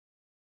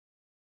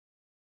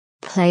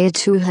Player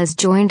 2 has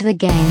joined the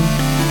game.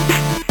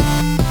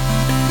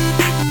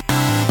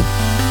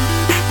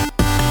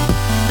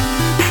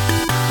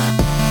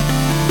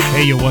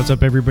 Hey, yo, what's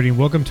up, everybody, and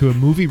welcome to a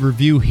movie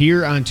review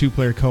here on Two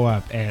Player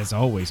Co-op. As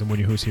always, I'm one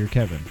of your hosts here,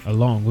 Kevin,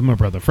 along with my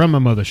brother from my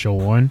mother,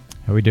 Sean.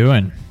 How we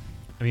doing?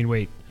 I mean,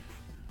 wait.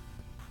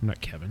 I'm not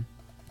Kevin.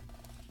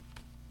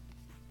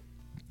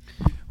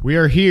 We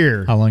are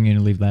here. How long are you going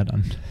to leave that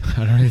on?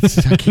 I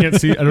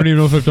can't see. I don't even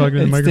know if I'm talking to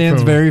the It microphone.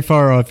 stands very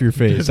far off your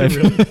face. Does it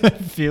really? I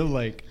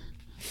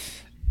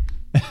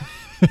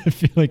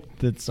feel like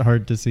that's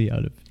hard to see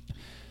out of.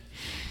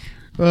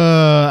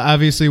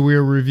 Obviously,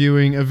 we're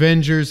reviewing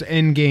Avengers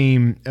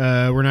Endgame.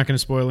 We're not going to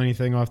spoil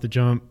anything off the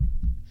jump.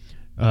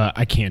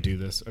 I can't do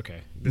this.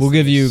 Okay. We'll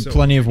give you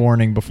plenty of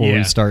warning before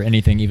we start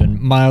anything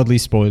even mildly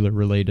spoiler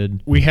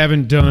related. We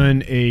haven't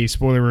done a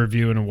spoiler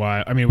review in a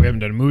while. I mean, we haven't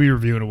done a movie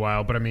review in a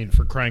while, but I mean,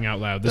 for crying out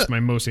loud, this is my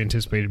most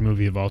anticipated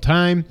movie of all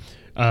time.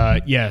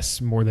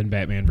 Yes, more than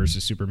Batman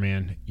versus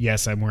Superman.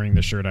 Yes, I'm wearing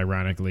the shirt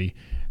ironically.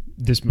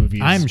 This movie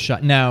is... I'm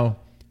shocked. Now,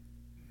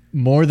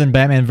 more than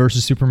Batman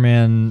versus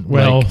Superman.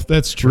 Well,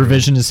 that's true.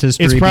 Revisionist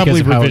history. It's probably because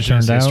of how it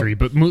turned revisionist history, out.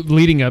 but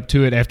leading up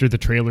to it, after the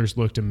trailers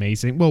looked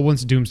amazing. Well,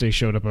 once Doomsday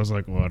showed up, I was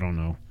like, well, I don't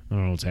know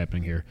what's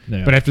happening here.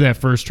 Yeah. But after that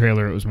first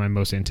trailer, it was my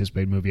most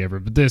anticipated movie ever.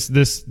 But this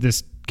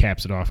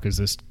caps it off because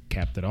this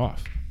capped it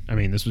off. I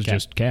mean, this was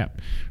just Cap.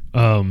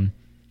 I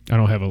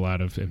don't have a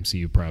lot of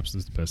MCU props.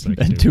 This is the best I can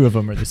do. And two of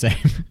them are the same.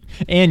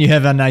 And you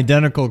have an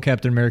identical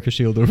Captain America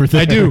shield over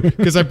there. I do,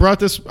 because I brought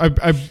this.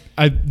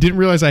 I didn't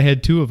realize I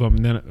had two of them,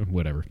 and then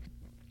whatever.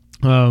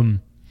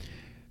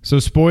 So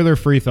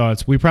spoiler-free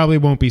thoughts. We probably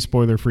won't be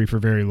spoiler-free for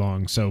very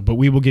long, but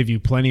we will give you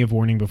plenty of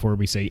warning before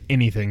we say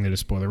anything that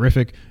is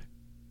spoilerific.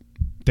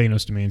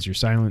 Thanos demands your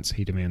silence.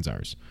 He demands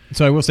ours.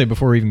 So I will say,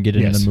 before we even get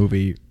into the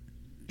movie,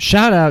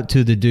 shout out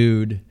to the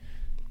dude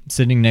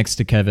sitting next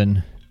to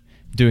Kevin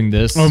doing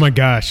this. Oh my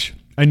gosh.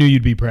 I knew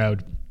you'd be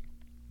proud.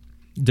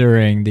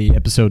 During the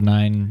episode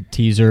 9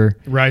 teaser.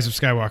 Rise of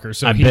Skywalker.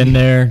 So I've been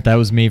there. That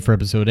was me for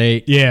episode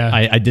 8. Yeah.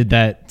 I did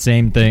that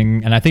same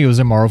thing. And I think it was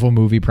a Marvel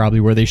movie probably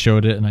where they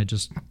showed it. And I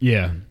just...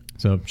 Yeah.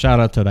 So shout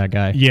out to that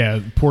guy.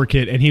 Yeah. Poor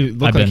kid. And he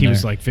looked like he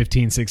was like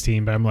 15,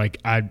 16. But I'm like,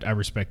 I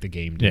respect the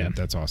game, dude. Yeah.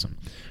 That's awesome.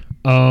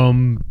 I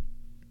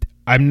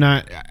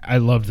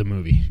love the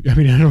movie. I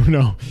mean, I don't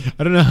know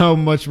how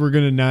much we're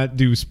going to not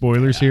do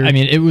spoilers here. I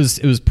mean, it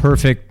was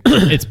perfect.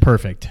 It's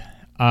perfect.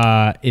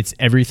 It's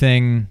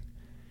everything...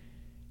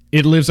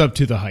 It lives up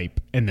to the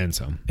hype and then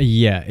some.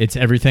 Yeah, it's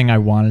everything I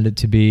wanted it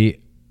to be.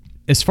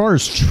 As far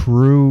as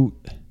true...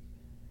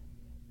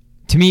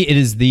 To me, it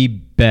is the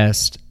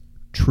best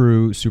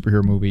true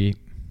superhero movie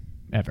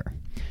ever.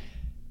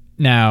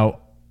 Now,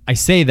 I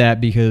say that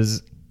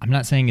because I'm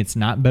not saying it's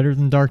not better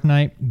than Dark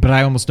Knight, but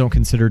I almost don't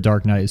consider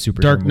Dark Knight a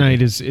superhero Dark Knight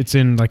movie. it's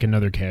in like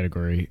another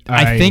category.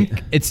 I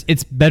think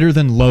it's better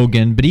than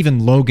Logan, but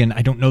even Logan,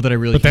 I don't know that I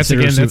really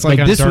consider it. That's like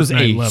on this Dark was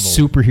Knight a level.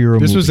 Superhero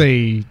movie. This was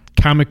a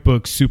comic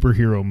book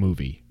superhero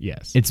movie.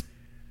 Yes.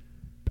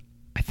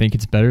 I think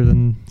it's better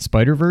than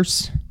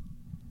Spider-Verse.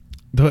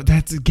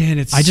 That's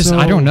again, I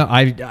don't know.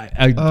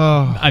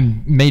 I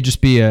may just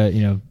be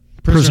a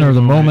prisoner of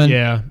the moment.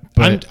 Yeah,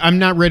 but I'm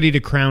not ready to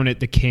crown it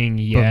the king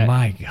yet. But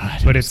my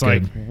God, but it's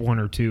like one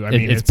or two. I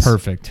mean, it's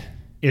perfect.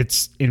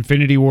 It's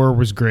Infinity War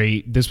was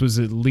great. This was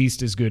at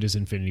least as good as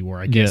Infinity War,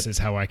 I guess, is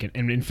how I can.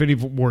 And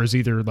Infinity War is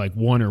either like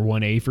 1 or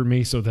 1A for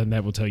me. So then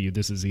that will tell you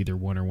this is either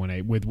 1 or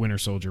 1A with Winter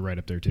Soldier right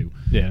up there too.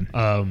 Yeah.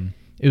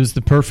 It was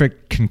the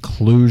perfect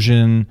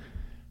conclusion.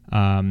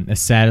 As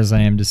sad as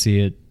I am to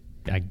see it,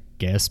 I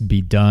guess,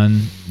 be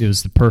done. It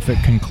was the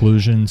perfect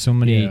conclusion. So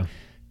many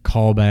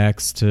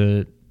callbacks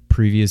to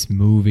previous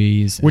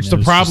movies. Which the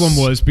problem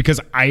was because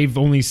I've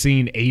only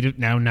seen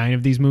 9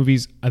 of these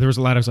movies. There was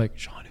a lot I was like,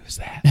 Sean, who's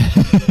that?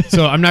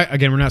 So I'm not,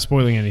 again, we're not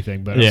spoiling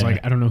anything, but I was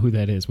like, I don't know who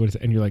that is. What is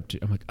it? And you're like,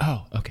 I'm like,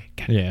 oh, okay,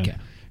 got it. Yeah.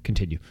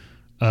 Continue.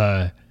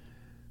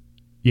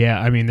 Yeah,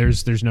 I mean,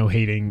 there's no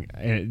hating.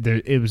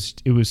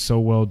 It was so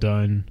well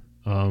done.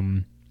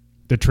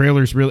 The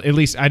trailers really, at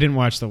least I didn't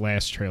watch the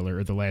last trailer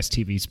or the last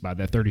TV spot,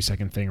 that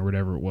 30-second thing or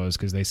whatever it was,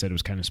 because they said it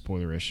was kind of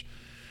spoilerish.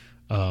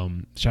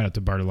 Shout out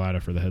to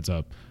Bartolotta for the heads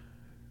up.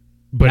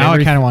 But now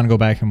I kind of want to go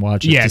back and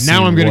watch it. Yeah,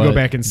 now I'm going to go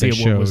back and see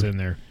what was in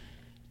there.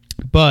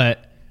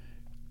 But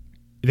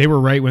they were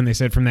right when they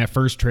said from that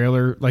first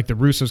trailer, like the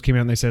Russos came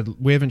out and they said,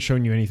 we haven't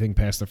shown you anything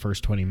past the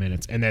first 20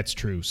 minutes. And that's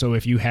true. So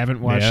if you haven't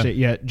watched it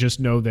yet,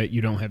 just know that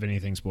you don't have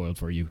anything spoiled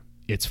for you.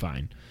 It's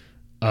fine.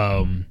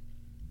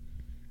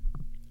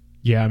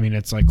 Yeah, I mean,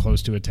 it's like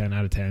close to a 10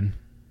 out of 10.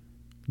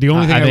 The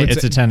only thing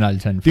it's a 10 out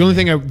of 10.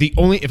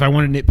 If I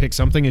want to nitpick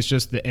something, it's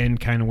just the end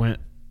kind of went.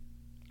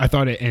 I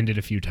thought it ended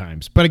a few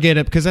times, but I get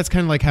it because that's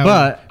kind of like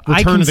how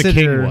Return of the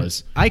King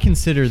was. I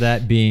consider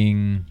that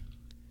being.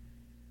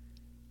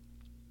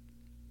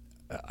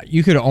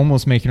 You could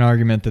almost make an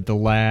argument that the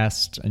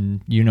last,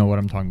 and you know what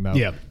I'm talking about.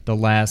 Yeah. The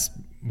last,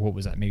 what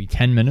was that? Maybe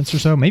 10 minutes or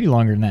so, maybe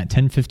longer than that.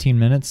 10, 15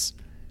 minutes.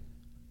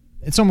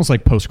 It's almost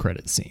like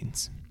post-credit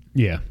scenes.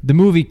 Yeah. The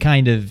movie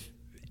kind of.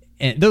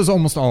 And those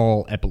almost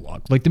all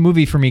epilogue. Like the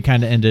movie for me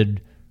kind of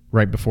ended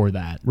right before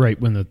that. Right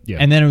when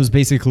And then it was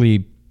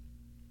basically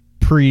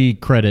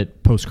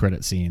pre-credit,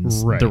 post-credit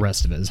scenes. Right. The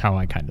rest of it is how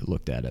I kind of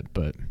looked at it.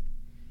 But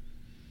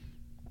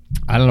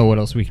I don't know what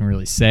else we can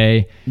really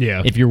say.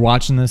 Yeah. If you're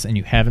watching this and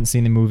you haven't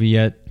seen the movie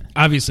yet,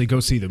 obviously go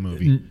see the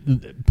movie.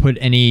 Put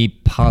any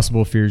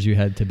possible fears you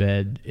had to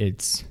bed.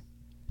 It's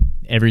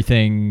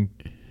everything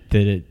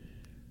that it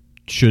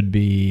should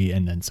be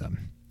and then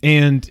some.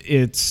 And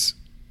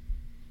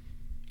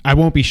I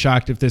won't be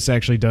shocked if this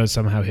actually does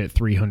somehow hit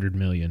 300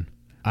 million.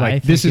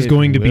 Like, this is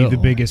going to be the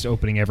biggest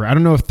opening ever. I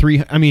don't know if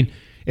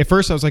at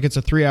first I was like, it's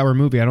a 3-hour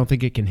movie. I don't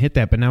think it can hit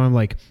that. But now I'm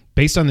like,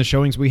 based on the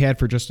showings we had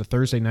for just a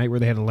Thursday night where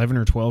they had 11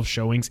 or 12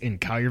 showings in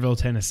Collierville,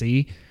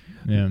 Tennessee,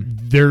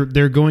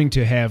 they're going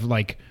to have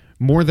like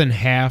more than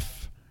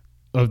half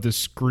of the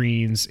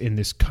screens in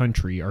this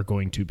country are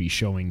going to be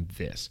showing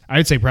this.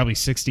 I'd say probably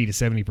 60 to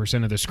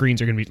 70% of the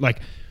screens are going to be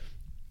like,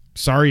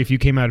 sorry if you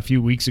came out a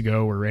few weeks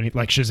ago or any,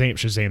 like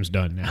Shazam's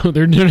done now.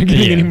 They're not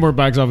getting any more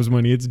box office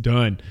money. It's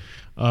done.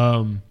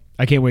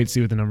 I can't wait to see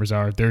what the numbers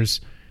are.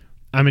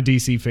 I'm a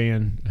DC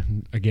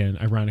fan. Again,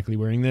 ironically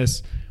wearing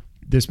this.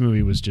 This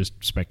movie was just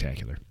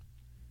spectacular.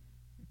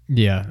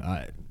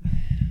 Yeah.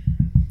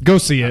 Go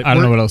see it. I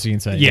don't know what else you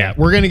can say. Yeah,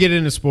 we're going to get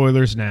into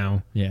spoilers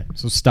now. Yeah,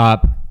 so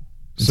stop.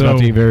 It's about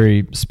to be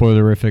very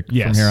spoilerific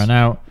from here on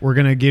out. We're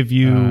going to give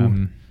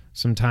you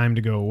some time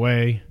to go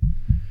away.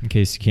 In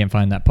case you can't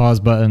find that pause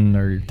button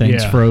or your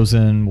thing's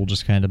frozen, we'll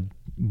just kind of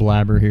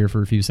blabber here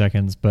for a few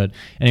seconds. But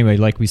anyway,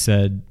 like we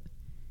said,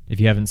 if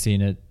you haven't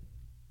seen it,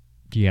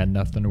 you had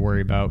nothing to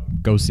worry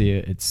about. Go see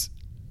it.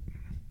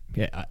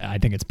 I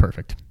think it's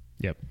perfect.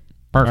 Yep.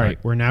 Perfect. All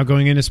right, we're now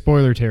going into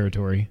spoiler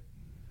territory.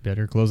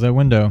 Better close that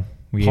window.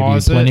 We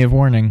Pause gave you plenty of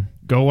warning.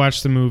 Go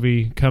watch the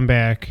movie, come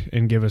back,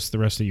 and give us the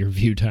rest of your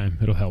view time.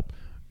 It'll help.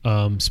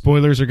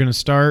 Spoilers are going to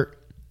start.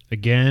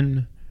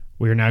 Again,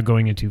 we are now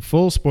going into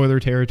full spoiler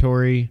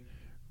territory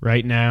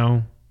right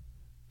now.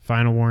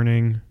 Final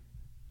warning.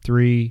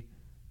 3,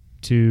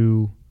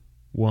 2,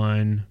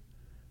 1.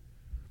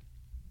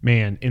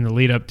 Man, in the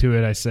lead up to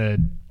it, I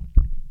said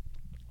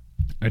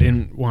I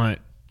didn't want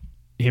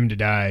him to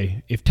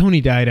die. If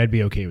Tony died, I'd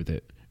be okay with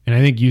it. And I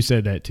think you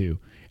said that too.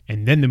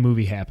 And then the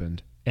movie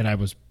happened, and I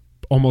was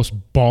almost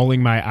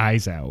bawling my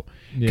eyes out.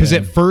 Because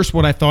at first,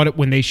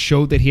 when they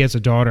showed that he has a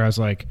daughter, I was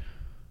like...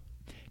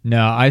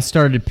 No, I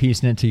started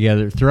piecing it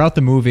together. Throughout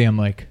the movie, I'm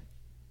like,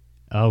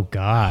 oh,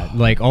 God.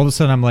 Like, all of a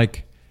sudden, I'm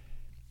like,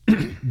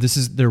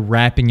 they're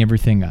wrapping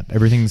everything up.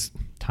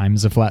 Time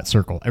is a flat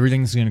circle.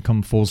 Everything's going to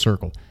come full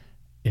circle.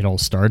 It all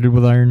started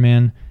with Iron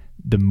Man.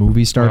 The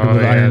movie started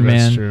with Iron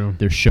Man. True.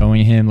 They're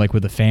showing him, like,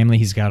 with the family,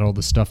 he's got all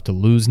the stuff to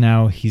lose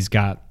now. He's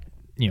got,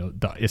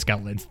 it's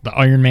got the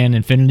Iron Man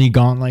Infinity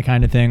Gauntlet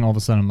kind of thing. All of a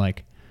sudden, I'm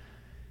like,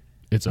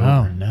 it's over.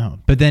 Oh, no.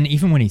 But then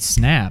even when he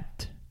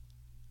snapped,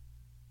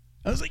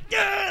 I was like,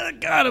 yeah,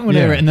 got him,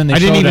 whatever. Yeah. And then they I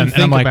didn't showed even him, think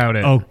and I'm like, about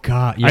it. oh,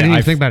 God. Yeah, I didn't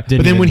even think about it.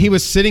 But then when even- he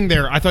was sitting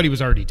there, I thought he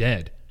was already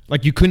dead.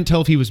 Like, you couldn't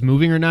tell if he was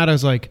moving or not. I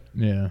was like,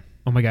 yeah.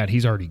 oh, my God,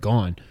 he's already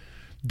gone.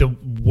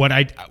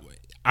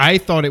 I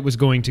thought it was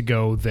going to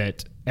go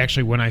that,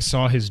 actually, when I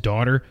saw his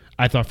daughter,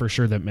 I thought for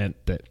sure that meant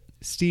that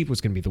Steve was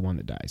going to be the one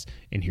that dies.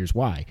 And here's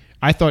why.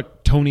 I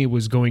thought Tony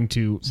was going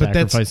to...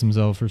 sacrifice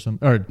himself or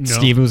something. Or No.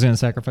 Steve was going to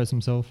sacrifice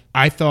himself.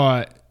 I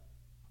thought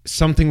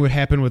something would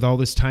happen with all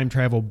this time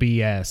travel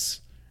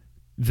BS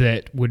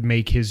that would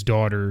make his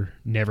daughter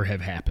never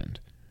have happened.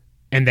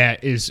 And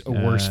that is a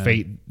worse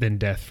fate than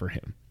death for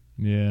him.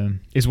 Yeah.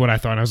 Is what I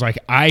thought. I was like,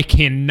 I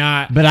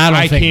cannot... But I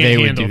don't think can't they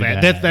would handle do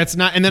that. that. That's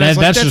not... And then I was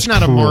like, That's that's just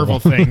not cruel. a Marvel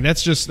thing.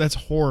 That's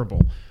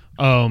horrible.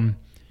 I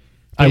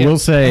will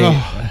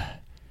say...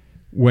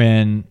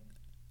 When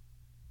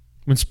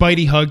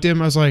Spidey hugged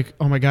him, I was like,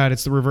 "Oh my God,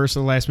 it's the reverse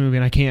of the last movie,"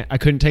 and I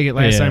couldn't take it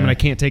last time, and I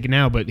can't take it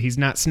now. But he's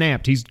not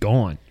snapped; he's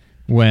gone.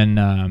 When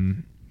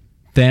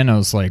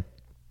Thanos like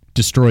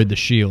destroyed the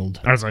shield,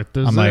 I was like,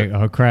 I'm like,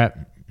 oh crap!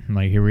 I'm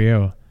like, here we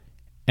go.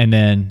 And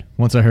then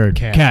once I heard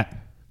Cap, I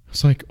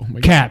was like, "Oh my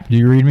God, Cap, do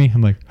you read me?"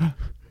 I'm like,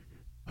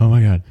 oh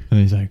my God!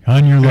 And he's like,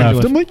 on your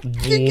left. I'm like,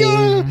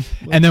 yeah.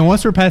 And then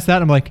once we're past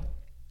that, I'm like,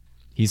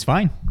 he's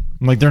fine.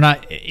 I'm like, they're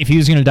not. If he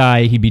was gonna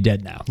die, he'd be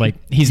dead now. Like,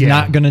 he's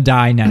not gonna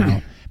die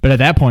now. But at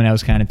that point, I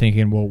was kind of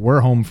thinking, well, we're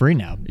home free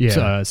now.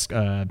 Yeah.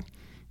 So,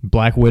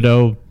 Black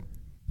Widow,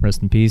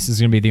 rest in peace, is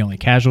gonna be the only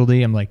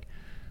casualty. I'm like,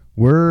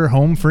 we're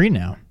home free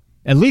now.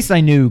 At least I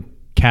knew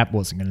Cap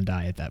wasn't gonna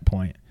die at that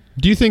point.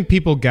 Do you think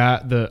people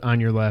got the on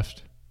your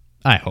left?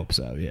 I hope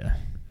so. Yeah,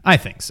 I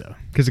think so.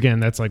 Because again,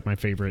 that's like my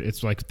favorite.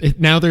 It's like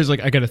now there's like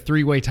I got a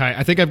 3-way tie.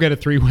 I think I've got a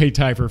 3-way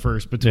tie for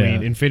first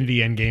between Infinity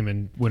Endgame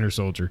and Winter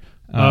Soldier.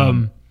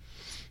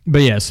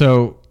 But yeah,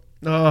 so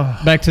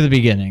back to the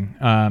beginning.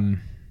 I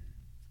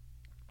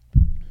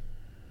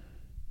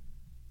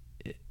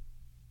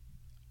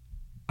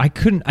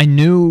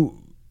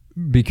knew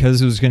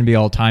because it was going to be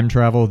all time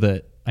travel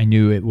that I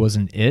knew it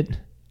wasn't it.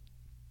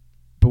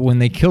 But when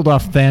they killed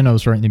off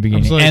Thanos right in the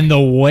beginning, like, and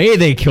the way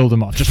they killed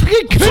him off, just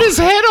cut his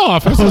head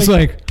off. I was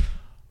like,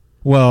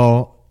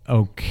 well,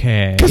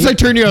 okay. Because I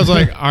turned to you, I was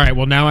like, all right,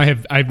 well now I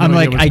have no I'm idea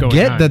like, what's I going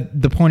get on.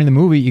 that the point of the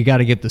movie, you got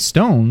to get the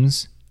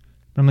stones,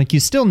 But I'm like, you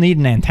still need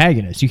an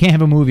antagonist. You can't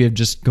have a movie of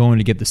just going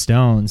to get the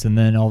stones, and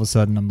then all of a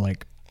sudden I'm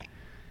like,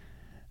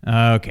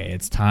 okay,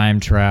 it's time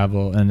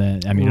travel. And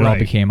then, I mean, it all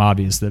became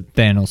obvious that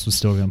Thanos was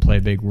still going to play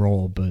a big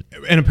role. But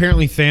And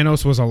apparently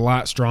Thanos was a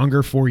lot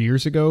stronger 4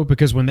 years ago,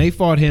 because when they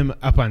fought him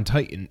up on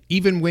Titan,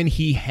 even when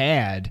he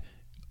had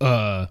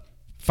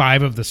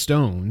 5 of the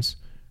stones,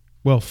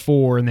 well,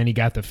 4, and then he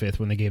got the 5th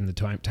when they gave him the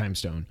time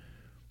stone.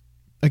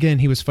 Again,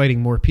 he was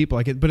fighting more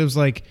people. But it was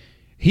like,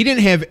 he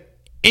didn't have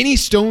any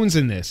stones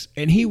in this,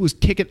 and he was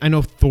kicking. I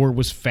know Thor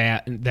was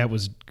fat, and that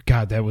was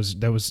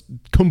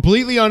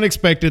completely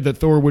unexpected that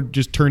Thor would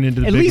just turn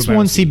into the at least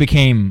once he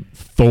became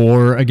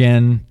Thor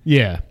again.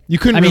 Yeah, you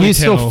couldn't. I mean, really he's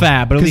tell, still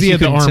fat, but at least he had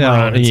the armor tell,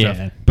 on and yeah.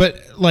 stuff.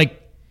 But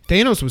like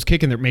Thanos was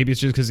kicking there. Maybe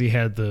it's just because he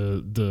had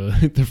the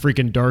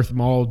freaking Darth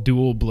Maul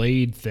dual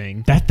blade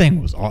thing. That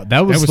thing was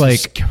that was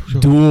like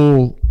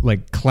dual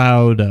like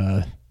cloud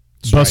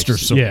buster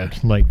sword. Yeah,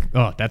 like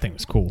that thing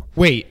was cool.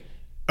 Wait,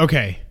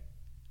 okay.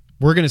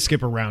 We're gonna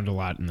skip around a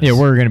lot in this. Yeah,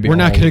 we're gonna be. We're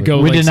not gonna go.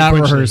 We like, did not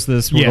sequentially. rehearse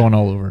this. We're going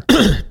all over.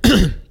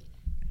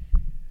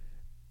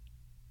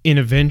 In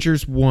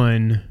Avengers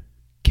 1,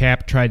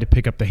 Cap tried to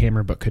pick up the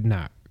hammer but could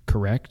not.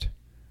 Correct.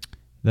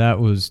 That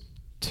was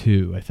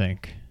 2, I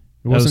think.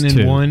 It wasn't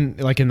in 1,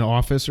 like in the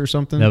office or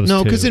something. That was no,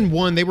 2. because in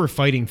 1 they were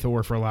fighting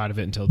Thor for a lot of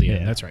it until the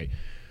end. That's right.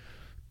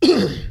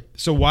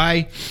 So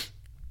why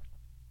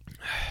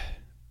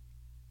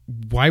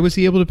was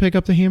he able to pick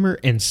up the hammer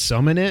and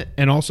summon it?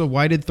 And also,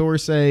 why did Thor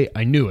say,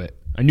 "I knew it.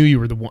 I knew you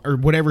were the one," or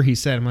whatever he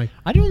said? I'm like,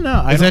 I don't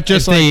know. Is that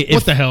just like,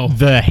 what the hell?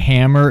 The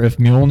hammer, if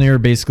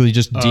Mjolnir basically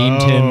just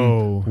deemed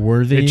him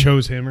worthy. It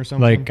chose him or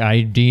something? Like,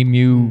 I deem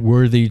you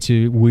worthy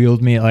to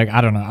wield me. Like, I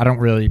don't know. I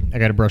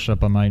got to brush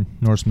up on my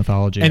Norse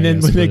mythology. And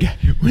then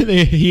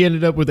he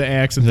ended up with the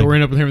axe and Thor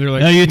ended up with him, they're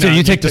like, no,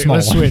 you take the small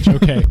let's one. switch.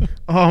 Okay.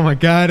 Oh my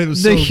God. It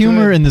was the so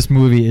humor good. in this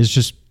movie is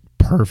just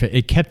perfect.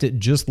 It kept it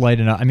just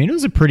light enough. I mean, it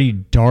was a pretty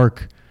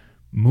dark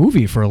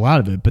movie for a lot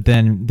of it, but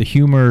then the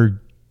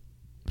humor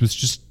was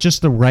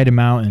just the right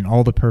amount and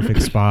all the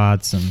perfect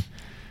spots. And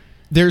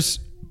there's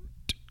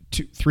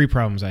 3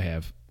 problems I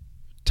have: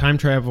 time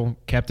travel,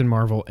 Captain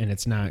Marvel, and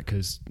it's not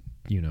because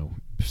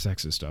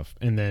sexist stuff,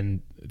 and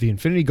then the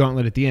Infinity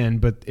Gauntlet at the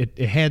end, but it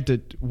had to,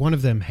 one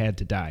of them had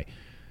to die.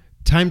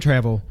 Time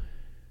travel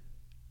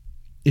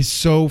is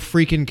so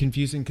freaking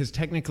confusing because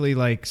technically,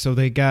 like, so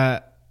they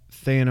got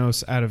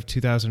Thanos out of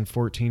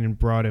 2014 and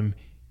brought him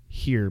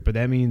here, but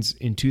that means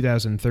in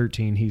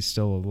 2013 he's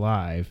still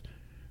alive.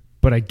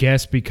 But I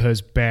guess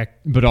because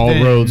but all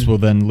roads will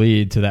then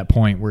lead to that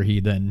point where he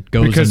then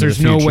goes because into there's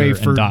the no future way and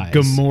for dies.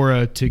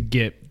 Gamora to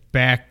get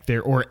back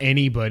there, or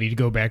anybody to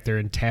go back there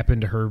and tap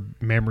into her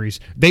memories.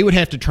 They would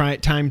have to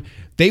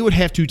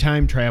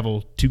time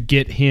travel to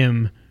get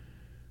him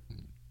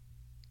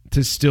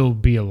to still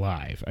be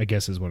alive, I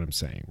guess is what I'm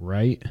saying,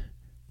 right?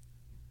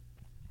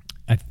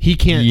 He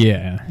can't.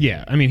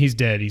 Yeah. I mean, he's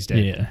dead.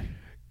 Yeah.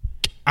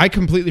 I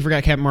completely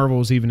forgot Captain Marvel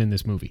was even in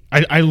this movie.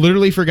 I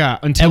literally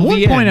forgot until at one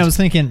the point. end. I was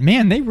thinking,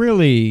 man, they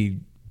really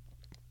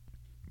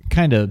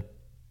kind of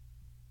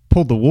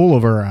pulled the wool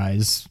over our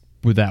eyes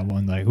with that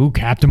one. Like, ooh,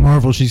 Captain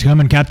Marvel, she's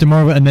coming, Captain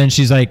Marvel, and then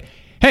she's like,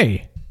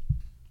 "Hey,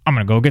 I'm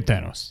gonna go get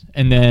Thanos."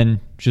 And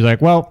then she's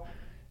like, "Well,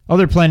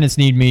 other planets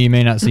need me. You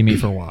may not see me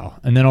for a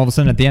while." And then all of a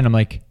sudden, at the end, I'm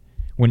like,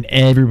 when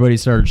everybody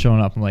started showing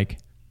up, I'm like,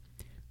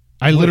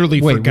 I literally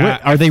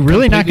forgot. Are they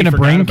really not going to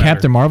bring her.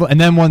 Captain Marvel? And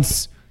then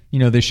once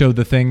they showed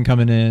the thing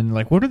coming in,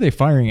 like, what are they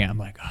firing at? I'm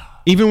like,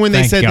 even when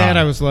they said God. that,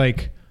 I was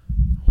like,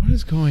 what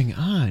is going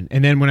on?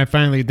 And then when I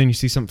finally, then you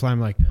see something fly, I'm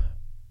like,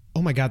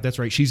 oh my God, that's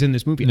right. She's in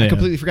this movie. Yeah. I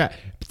completely forgot.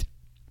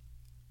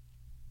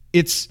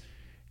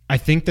 I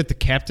think that the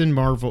Captain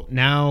Marvel,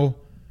 now,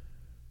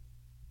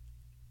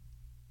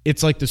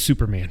 it's like the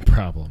Superman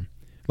problem.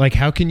 Like,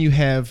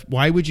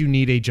 why would you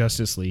need a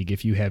Justice League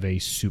if you have a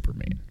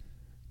Superman?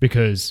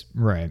 Because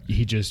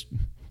he just,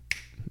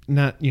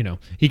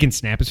 he can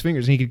snap his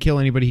fingers and he can kill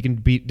anybody, he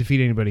can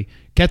defeat anybody.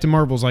 Captain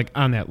Marvel's like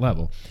on that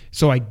level.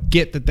 So I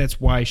get that that's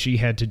why she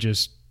had to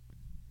just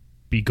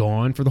be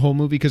gone for the whole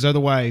movie, because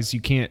otherwise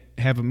you can't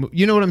have a movie.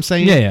 You know what I'm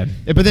saying? Yeah.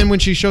 But then when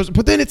she shows,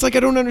 but then it's like, I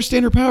don't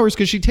understand her powers,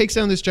 because she takes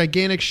down this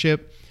gigantic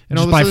ship and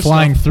just all this by other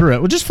flying stuff. through it.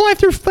 Well, just fly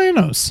through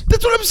Thanos.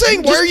 That's what I'm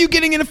saying. Why are you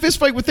getting in a fist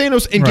fight with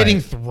Thanos and Right.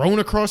 getting thrown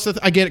across the...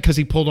 I get it, because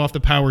he pulled off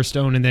the Power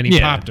Stone and then he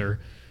popped her.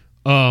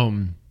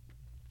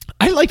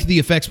 I liked the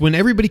effects when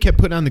everybody kept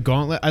putting on the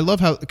gauntlet. I love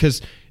how,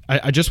 because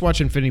I just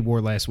watched Infinity War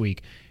last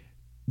week.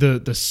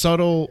 The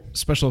subtle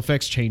special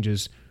effects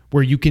changes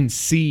where you can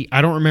see,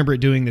 I don't remember it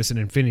doing this in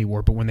Infinity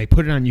War, but when they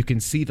put it on, you can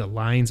see the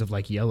lines of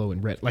like yellow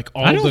and red. Like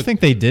I don't think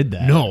they did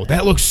that. No,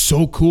 that looks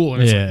so cool.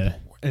 And it's Yeah. like,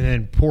 and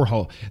then poor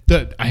Hulk.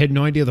 I had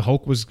no idea the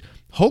Hulk was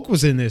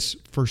in this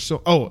for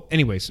so. Oh,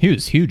 anyways, He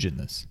was huge in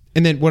this.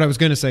 and then what I was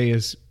going to say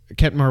is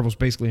Captain Marvel's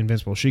basically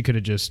invincible. She could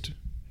have just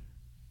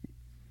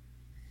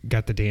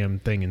got the damn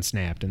thing and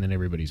snapped, and then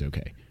everybody's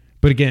okay.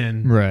 But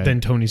again, then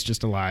Tony's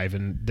just alive,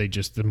 and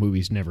the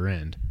movies never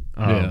end.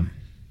 Yeah.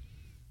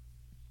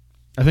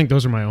 I think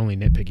those are my only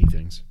nitpicky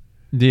things.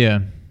 Yeah.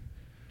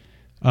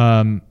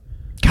 God,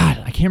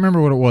 I can't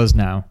remember what it was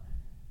now.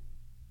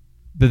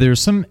 But there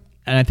was some,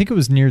 and I think it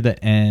was near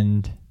the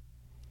end.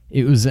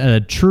 It was a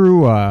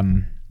true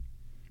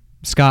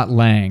Scott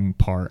Lang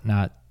part,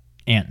 not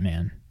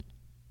Ant-Man.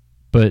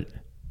 But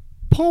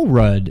Paul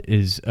Rudd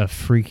is a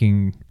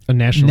freaking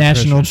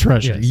national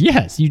treasure.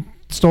 Yes, you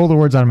stole the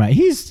words out of my mouth.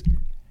 He's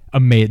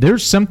amazing.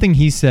 There's something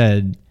he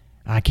said.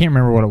 I can't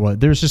remember what it was.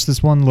 There's just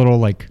this one little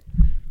like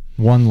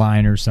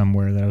one-liner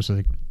somewhere that I was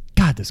like,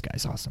 God, this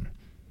guy's awesome.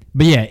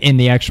 But yeah, in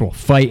the actual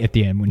fight at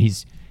the end when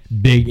he's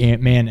big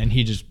Ant-Man and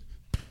he just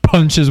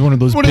punches one of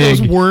those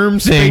worm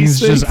things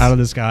just out of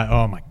the sky.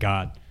 Oh my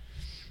God.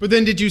 But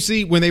then did you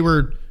see when they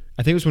were,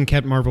 I think it was when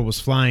Captain Marvel was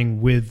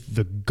flying with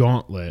the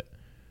gauntlet,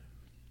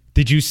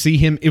 did you see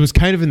him? It was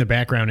kind of in the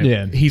background.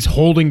 Yeah. He's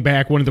holding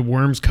back one of the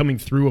worms coming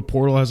through a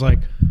portal. I was like,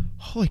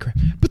 holy crap.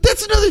 But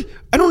that's another,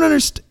 I don't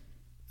understand.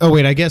 Oh,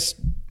 wait, I guess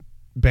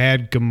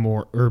bad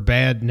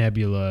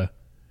Nebula.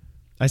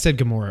 I said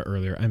Gamora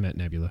earlier. I meant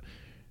Nebula.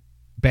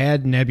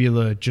 Bad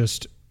Nebula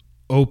just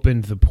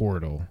opened the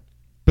portal.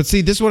 But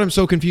see, this is what I'm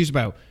so confused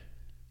about.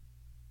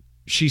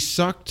 She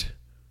sucked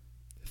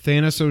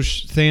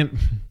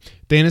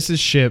Thanos'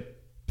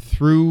 ship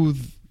through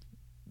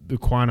the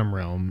quantum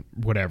realm,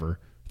 whatever,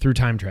 through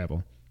time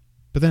travel.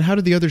 But then how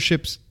did the other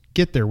ships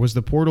get there? Was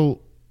the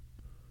portal...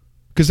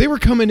 Because they were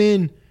coming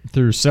in...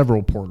 Through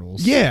several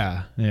portals.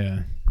 Yeah.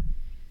 Yeah.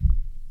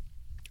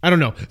 I don't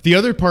know. The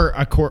other part,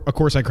 of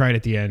course, I cried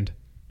at the end.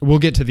 We'll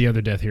get to the other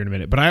death here in a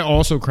minute. But I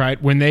also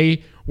cried when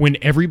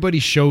everybody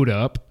showed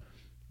up,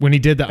 when he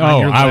did the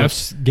on your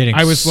left.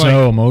 I was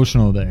so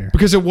emotional there.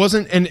 Because it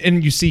wasn't,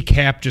 and you see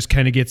Cap just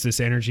kind of gets this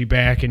energy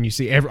back, and you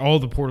see all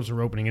the portals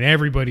are opening, and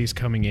everybody's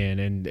coming in,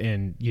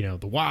 and you know,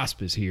 the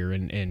Wasp is here,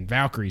 and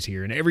Valkyrie's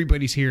here, and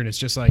everybody's here, and it's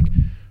just like,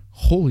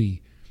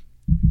 holy...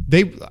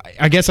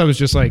 I guess I was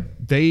just like,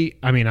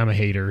 I'm a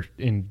hater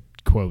in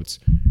quotes.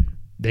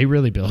 They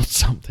really built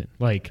something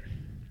like,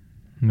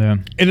 yeah.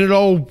 And it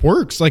all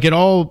works. Like it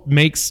all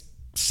makes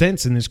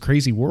sense in this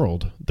crazy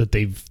world that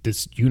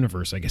this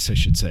universe, I guess I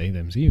should say, the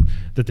MCU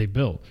that they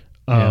built.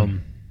 Yeah.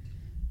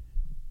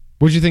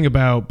 What did you think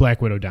about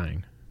Black Widow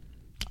dying?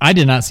 I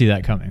did not see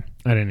that coming.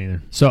 I didn't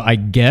either. So I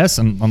guess,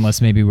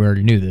 unless maybe we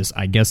already knew this,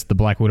 I guess the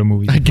Black Widow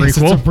movie is a prequel. It's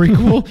a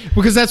prequel.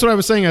 Because that's what I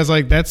was saying. I was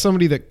like, that's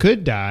somebody that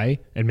could die,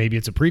 and maybe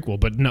it's a prequel.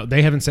 But no,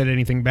 they haven't said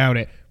anything about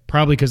it,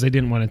 probably because they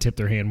didn't want to tip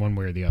their hand one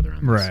way or the other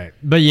on this. Right.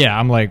 But yeah,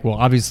 I'm like, well,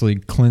 obviously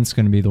Clint's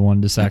going to be the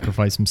one to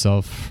sacrifice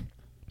himself.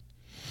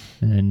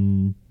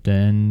 And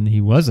then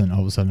he wasn't. All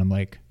of a sudden, I'm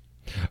like...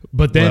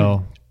 But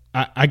then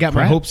I got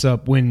my hopes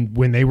up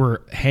when they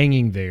were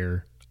hanging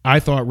there. I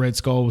thought Red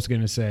Skull was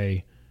going to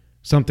say...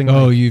 something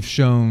like, you've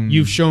shown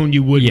you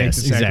would make the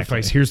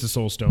sacrifice. Exactly. Here's the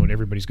Soul Stone.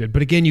 Everybody's good.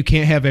 But again, you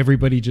can't have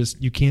everybody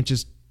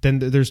then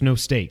there's no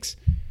stakes.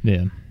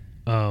 Yeah.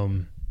 I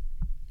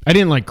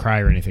didn't like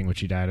cry or anything when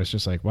she died. I was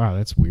just like, wow,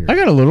 that's weird. I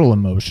got a little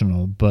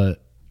emotional,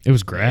 but it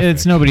was graphic.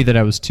 It's nobody that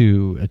I was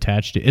too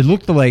attached to. It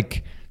looked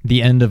like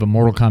the end of a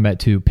Mortal Kombat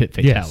 2 pit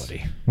fatality.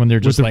 Yes. When they're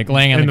just like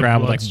laying on the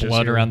ground with like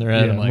blood around their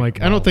head. Yeah, I'm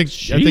like, I don't think,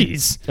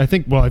 I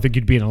think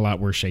you'd be in a lot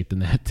worse shape than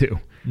that too.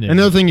 Yeah.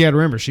 Another thing you got to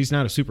remember, she's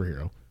not a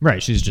superhero.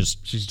 Right. She's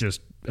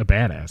just a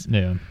badass.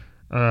 Yeah.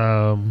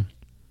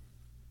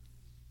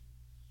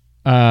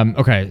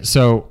 Okay.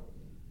 So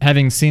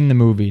having seen the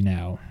movie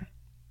now,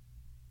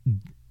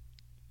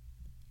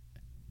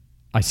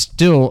 I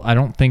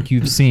don't think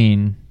you've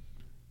seen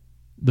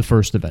the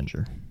first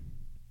Avenger.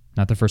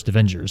 Not the first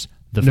Avengers.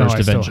 The first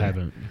Avenger. I still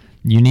haven't.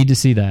 You need to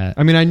see that.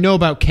 I mean, I know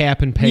about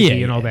Cap and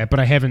Peggy and all that, but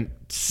I haven't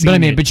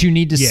seen it. But you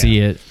need to see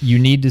it. You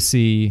need to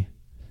see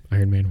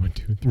Iron Man 1,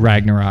 2, 3.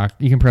 Ragnarok.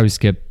 You can probably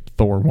skip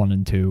Thor 1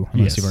 and 2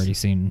 unless you've already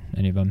seen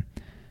any of them.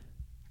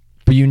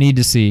 But you need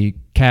to see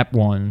Cap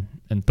 1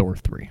 and Thor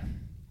 3.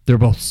 They're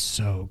both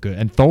so good.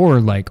 And Thor,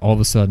 like, all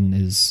of a sudden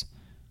he's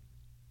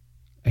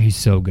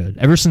so good.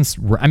 Ever since,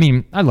 I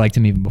mean, I liked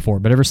him even before,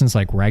 but ever since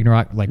like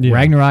Ragnarok,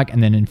 Ragnarok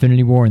and then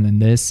Infinity War and then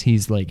this,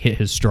 he's like hit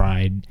his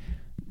stride.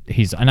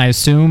 And I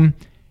assume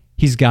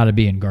he's got to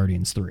be in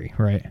Guardians 3,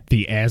 right?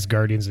 The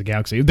Asgardians of the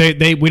Galaxy.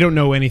 We don't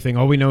know anything.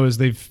 All we know is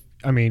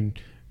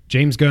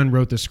James Gunn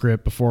wrote the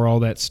script before all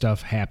that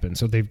stuff happened.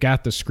 So they've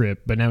got the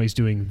script, but now he's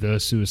doing the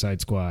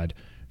Suicide Squad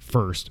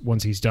first.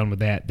 Once he's done with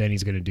that, then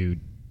he's going to do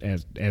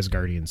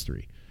Asgardians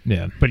 3.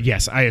 Yeah. But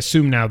yes, I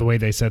assume now the way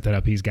they set that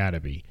up, he's got to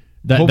be.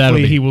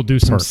 Hopefully he will do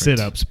some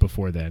sit-ups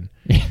before then.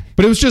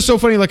 But it was just so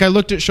funny. Like I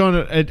looked at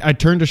Sean, I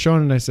turned to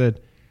Sean and I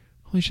said,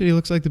 holy shit, he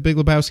looks like the Big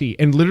Lebowski.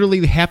 And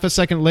literally half a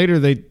second later,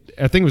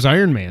 I think it was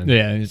Iron Man.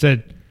 Yeah. He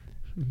said,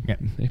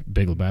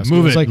 Big Lebowski.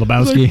 Move it,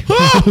 Lebowski.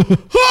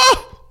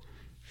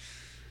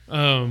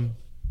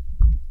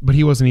 But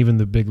he wasn't even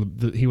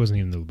he wasn't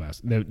even the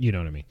Lebowski. You know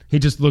what I mean? He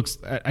just looks,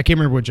 I can't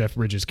remember what Jeff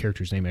Bridges'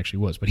 character's name actually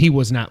was, but he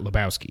was not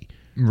Lebowski.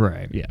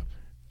 Right. Yeah.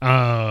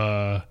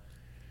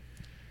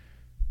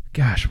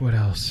 Gosh, what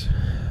else?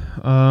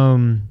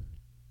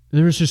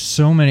 There was just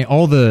so many.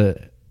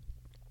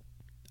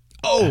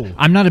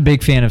 I'm not a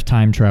big fan of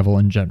time travel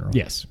in general.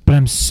 Yes. But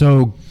I'm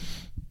so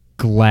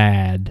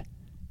glad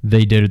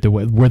they did it the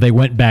way where they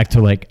went back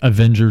to like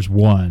Avengers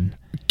 1.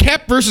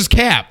 Cap versus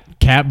Cap.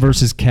 Cap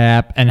versus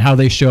Cap, and how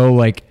they show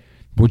like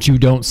what you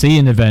don't see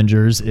in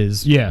Avengers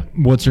is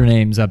what's her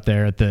name's up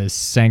there at the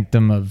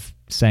Sanctum,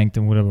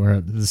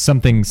 whatever,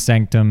 something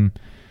Sanctum.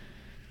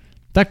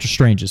 Doctor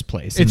Strange's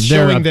place. It's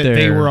showing that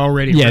they were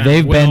already around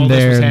they've been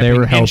there and they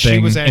were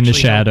helping in the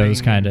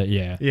shadows, kind of.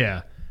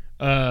 Yeah.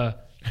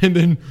 And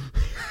then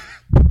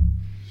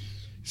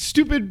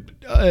stupid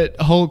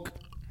Hulk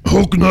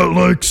not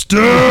like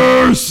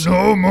stars.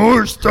 No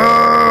more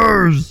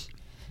stars.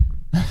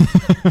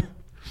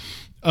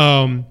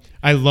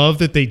 I love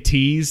that they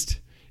teased.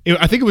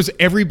 I think it was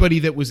everybody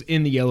that was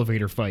in the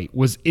elevator fight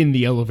was in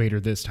the elevator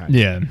this time.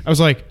 Yeah. I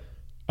was like,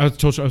 oh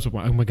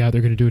my God,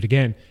 they're going to do it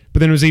again. But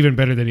then it was even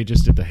better that he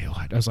just did the hail.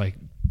 I was like,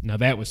 now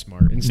that was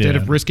smart. Instead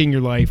of risking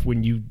your life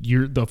when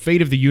you're the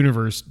fate of the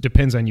universe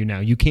depends on you now.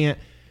 You can't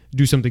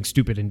do something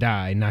stupid and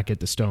die and not get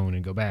the stone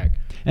and go back.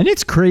 And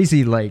it's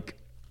crazy. Like,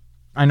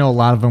 I know a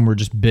lot of them were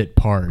just bit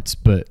parts,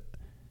 but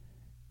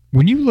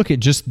when you look at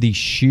just the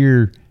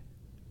sheer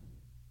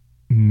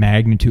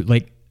magnitude,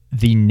 like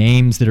the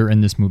names that are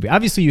in this movie,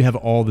 obviously you have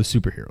all the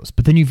superheroes,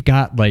 but then you've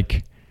got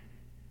like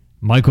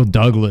Michael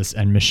Douglas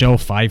and Michelle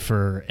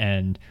Pfeiffer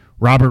and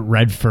Robert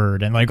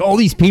Redford and like all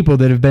these people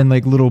that have been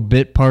like little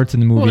bit parts in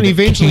the movie. Well, and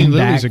Evangeline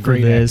Lilly's a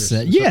great actress.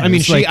 Yeah, I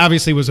mean, she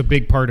obviously was a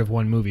big part of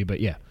one movie, but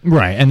yeah.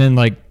 Right, and then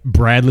like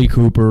Bradley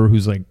Cooper,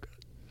 who's like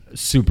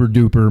super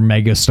duper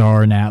mega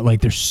star now.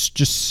 Like there's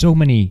just so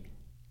many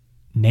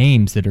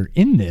names that are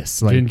in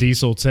this. Like Vin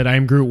Diesel said, "I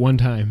am Groot" one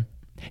time.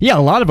 Yeah, a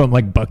lot of them,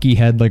 like Bucky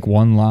had like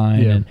one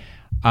line, and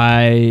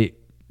I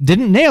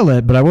didn't nail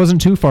it, but I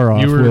wasn't too far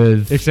off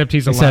with... Except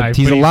he's alive.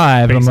 He's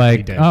alive, and I'm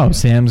like, dead,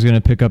 Sam's going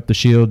to pick up the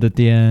shield at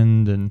the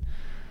end, and...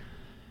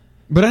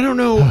 But I don't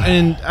know,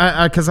 and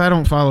because I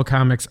don't follow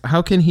comics,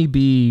 how can he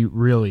be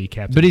really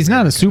Captain But he's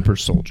America? not a super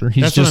soldier.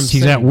 He's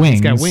he's got wings.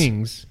 He's got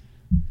wings.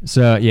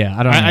 So, yeah,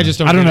 I don't know. I just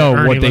don't I don't know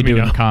Ernie, what they do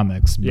know. in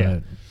comics,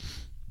 but...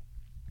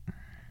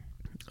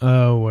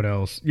 Oh, what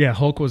else? Yeah,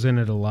 Hulk was in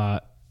it a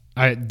lot.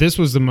 This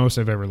was the most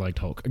I've ever liked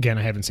Hulk. Again,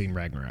 I haven't seen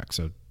Ragnarok,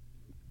 so...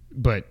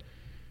 But...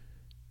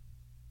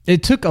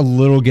 It took a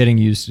little getting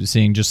used to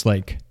seeing just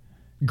like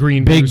big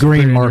Bruce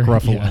green Banner. Mark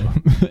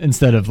Ruffalo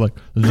instead of like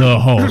the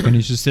Hulk, and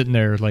he's just sitting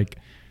there like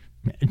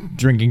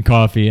drinking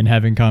coffee and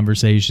having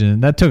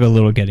conversation. That took a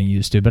little getting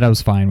used to, but I was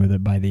fine with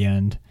it by the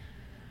end.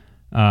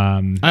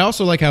 I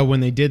also like how when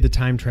they did the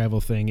time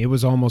travel thing, it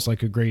was almost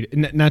like a great.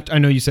 I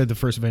know you said the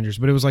first Avengers,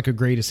 but it was like a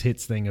greatest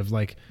hits thing of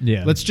like,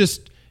 let's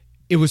just.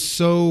 It was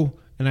so.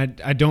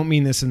 And I don't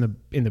mean this in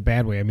the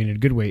bad way. I mean in a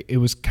good way. It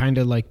was kind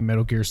of like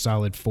Metal Gear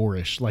Solid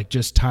 4-ish. Like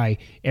just tie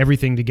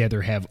everything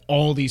together, have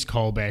all these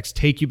callbacks,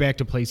 take you back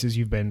to places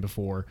you've been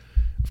before.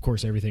 Of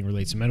course, everything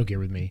relates to Metal Gear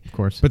with me. Of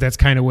course. But that's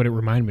kind of what it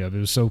reminded me of. It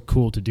was so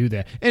cool to do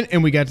that.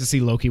 And we got to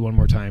see Loki one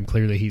more time.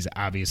 Clearly, he's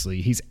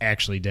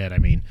actually dead. I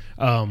mean,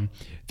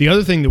 the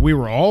other thing that we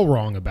were all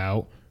wrong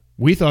about,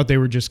 we thought they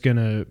were just going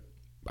to...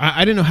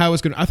 I didn't know how it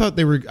was going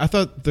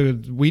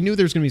to... we knew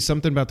there was going to be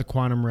something about the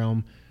quantum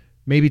realm,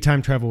 maybe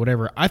time travel,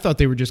 whatever. I thought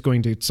they were just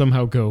going to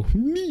somehow go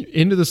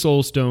into the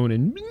Soul Stone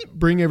and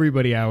bring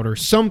everybody out or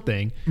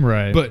something.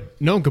 Right. But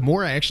no,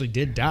 Gamora actually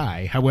did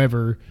die.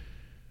 However,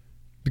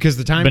 because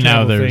the time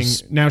travel thing,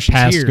 now she's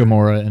past here.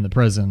 Gamora in the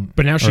present,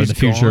 but now she's the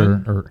future.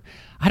 gone. Or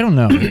I don't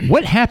know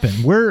what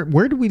happened. Where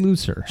did we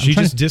lose her? She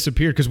just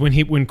disappeared because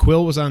when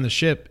Quill was on the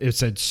ship, it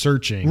said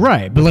searching.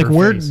 Right, but like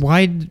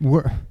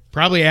where?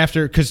 Probably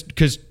after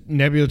because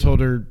Nebula told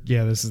her,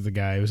 yeah, this is the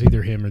guy. It was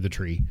either him or the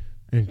tree.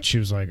 And she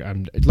was like,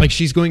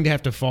 she's going to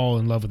have to fall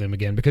in love with him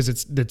again because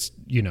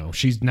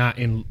she's not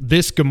in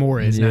this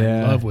Gamora is not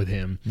in love with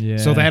him. Yeah.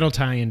 So that'll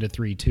tie into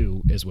 3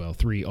 too as well.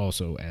 3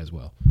 also as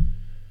well.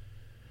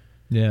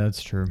 Yeah,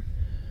 that's true.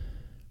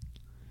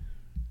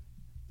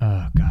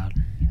 Oh God.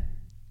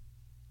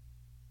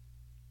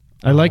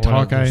 I liked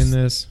Hawkeye in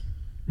this.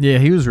 Yeah,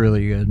 he was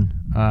really good.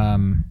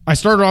 I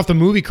started off the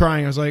movie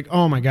crying. I was like,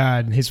 "Oh my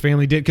God!" And his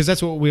family did because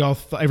that's what we all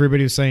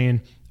everybody was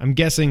saying. I'm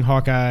guessing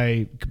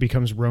Hawkeye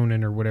becomes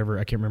Ronin or whatever.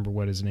 I can't remember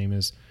what his name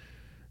is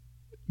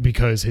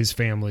because his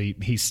family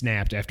he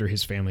snapped after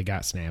his family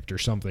got snapped or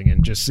something,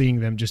 and just seeing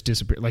them just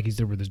disappear like he's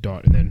there with his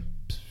daughter and then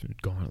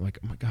gone. Like,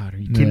 oh my God, are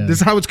you kidding?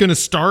 This is how it's going to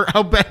start?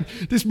 How bad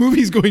this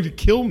movie is going to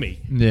kill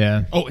me?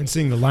 Yeah. Oh, and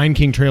seeing the Lion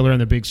King trailer on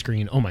the big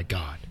screen. Oh my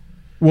God.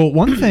 Well,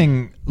 one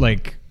thing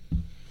like.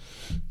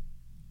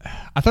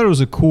 I thought it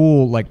was a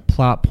cool like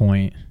plot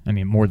point. I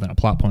mean, more than a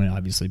plot point,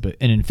 obviously, but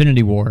in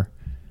Infinity War,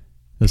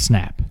 the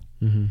snap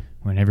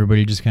when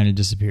everybody just kind of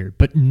disappeared.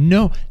 But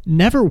no,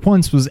 never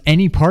once was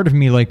any part of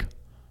me like,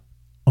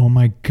 "Oh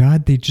my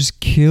God, they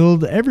just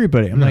killed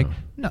everybody." I'm like,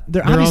 "No,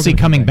 they're obviously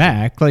coming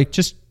back. Like,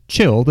 just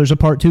chill. There's a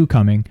part 2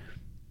 coming."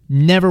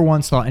 Never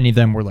once thought any of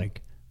them were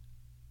like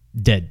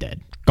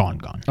dead, gone.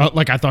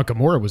 Like I thought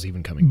Gamora was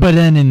even coming back. But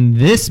then in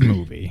this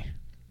movie,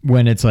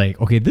 when it's like,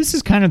 okay, this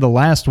is kind of the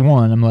last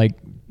one, I'm like.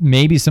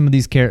 Maybe some of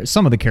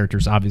the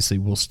characters obviously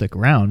will stick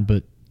around,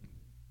 but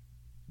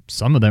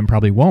some of them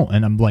probably won't.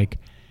 And I'm like,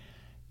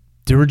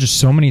 there were just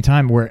so many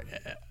times where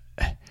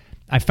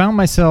I found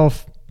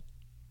myself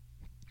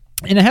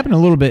And it happened a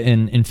little bit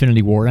in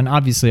Infinity War, and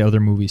obviously other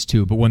movies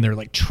too, but when they're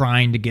like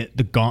trying to get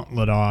the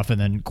gauntlet off and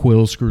then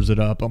Quill screws it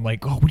up, I'm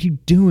like, oh, what are you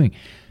doing?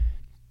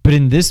 But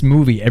in this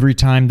movie, every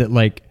time that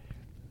like,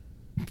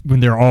 when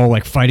they're all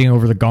like fighting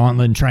over the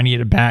gauntlet and trying to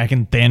get it back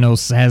and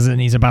Thanos has it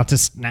and he's about to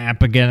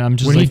snap again, I'm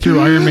just when like, he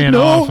threw Iron Man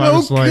off, I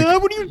was like,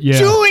 God, what are you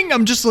doing?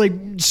 I'm just like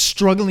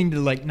struggling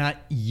to like not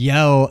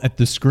yell at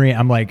the screen.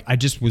 I'm like, I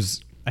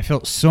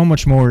felt so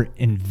much more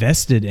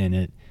invested in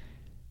it.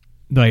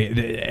 Like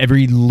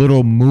every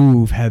little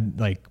move had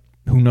like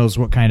who knows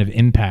what kind of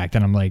impact,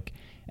 and I'm like,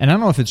 and I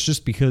don't know if it's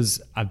just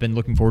because I've been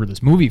looking forward to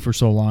this movie for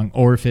so long,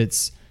 or if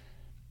it's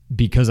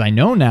because I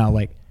know now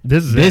like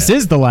this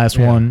is the last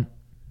one.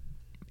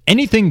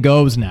 Anything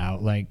goes now,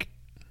 like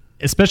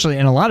especially,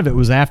 and a lot of it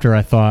was after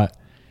I thought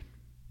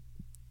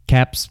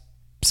Cap's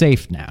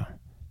safe now,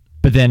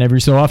 but then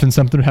every so often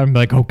something would happen,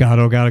 like oh god,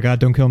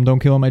 don't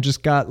kill him. I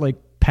just got like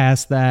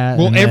past that.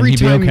 Well, and every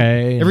time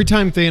every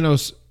time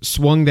Thanos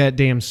swung that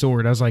damn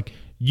sword, I was like,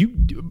 he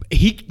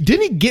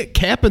get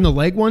Cap in the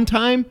leg one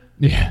time?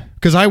 Yeah.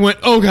 Because I went,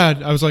 oh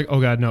god. I was like, oh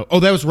god, no.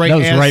 Oh, that was right. That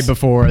was right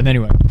before, and then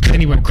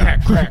he went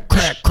crack, crack,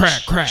 crack,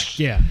 crack, crack.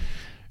 Yeah.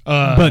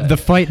 But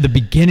the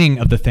beginning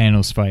of the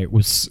Thanos fight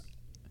was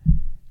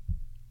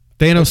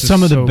Thanos.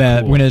 Some of the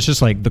best cool. when it's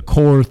just like the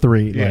core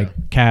three,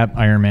 like Cap,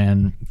 Iron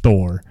Man,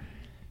 Thor,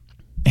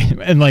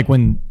 and like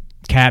when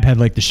Cap had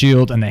like the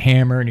shield and the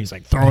hammer, and he's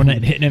like throwing it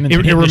and hitting him. And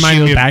it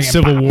reminded me of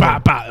Civil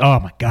War. Oh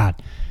my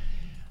god,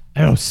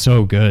 that was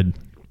so good.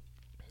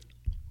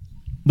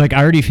 Like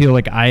I already feel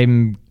like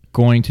I'm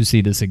going to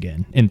see this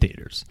again in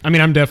theaters. I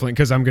mean, I'm definitely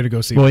because I'm going to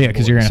go see. Well, yeah,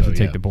 because you're gonna have to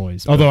take the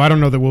boys. Although I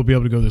don't know that we'll be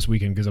able to go this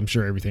weekend because I'm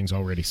sure everything's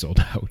already sold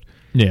out.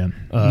 Yeah.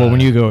 Well,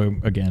 when you go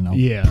again,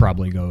 I'll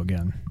probably go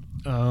again.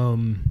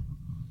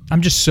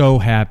 I'm just so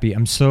happy.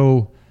 I'm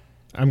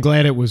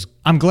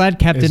glad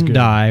Cap didn't good.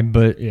 Die,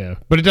 but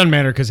but it doesn't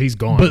matter because he's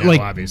gone. But now, like,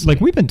 obviously, like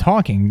we've been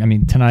talking. I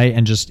mean, tonight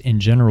and just in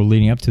general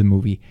leading up to the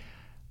movie,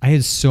 I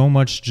had so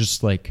much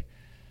just like,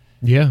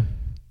 dread.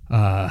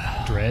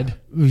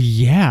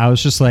 Yeah, I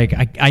was just like,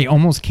 I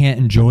almost can't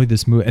enjoy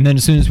this movie. And then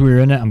as soon as we were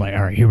in it, I'm like,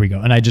 all right, here we go.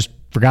 And I just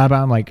forgot about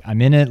it. I'm like,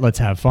 I'm in it. Let's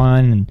have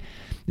fun. And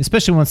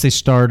especially once they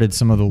started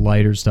some of the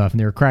lighter stuff, and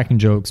they were cracking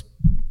jokes,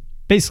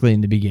 basically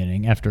in the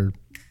beginning after.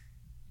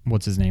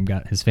 What's his name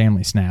got his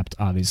family snapped,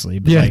 obviously.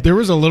 But like, there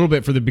was a little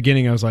bit for the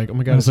beginning. I was like, oh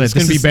my god, is this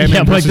going to be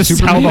Batman? Yeah, like this is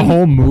Superman? how the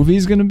whole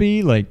movie's going to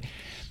be. Like,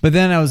 but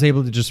then I was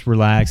able to just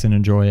relax and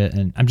enjoy it,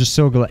 and I'm just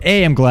so glad.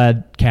 I'm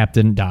glad Cap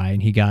didn't die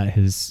and he got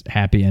his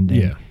happy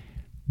ending. Yeah,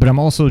 but I'm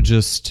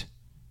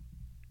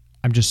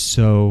just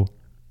so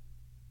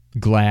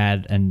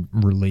glad and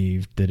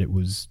relieved that it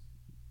was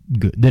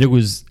good. That it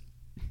was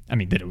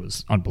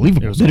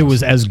unbelievable. That it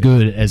was as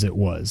good as it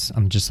was.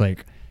 I'm just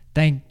like,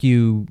 thank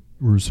you,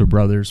 Russo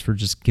brothers, for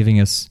just giving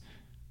us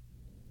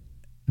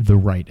the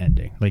right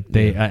ending. Like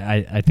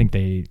I think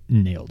they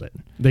nailed it.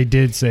 They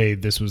did say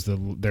this was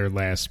their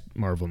last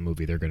Marvel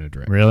movie they're going to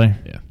direct. Really?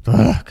 Yeah.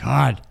 Oh,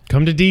 God.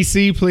 Come to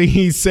DC,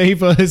 please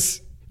save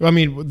us. I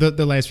mean,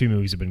 the last few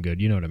movies have been good.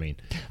 You know what I mean?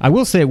 I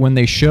will say when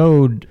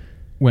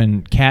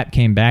Cap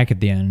came back at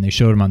the end and they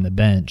showed him on the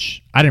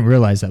bench, I didn't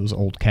realize that was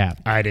old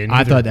Cap. I didn't.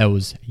 I thought that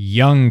was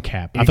young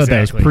Cap. I thought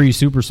that was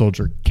pre-Super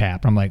Soldier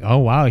Cap. I'm like, oh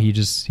wow, he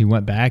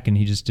went back and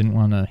he just didn't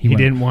want to. He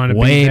didn't want to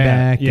way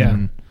back.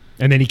 Yeah.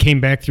 And then he came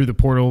back through the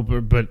portal,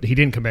 but he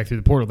didn't come back through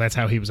the portal. That's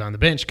how he was on the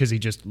bench because he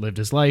just lived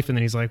his life. And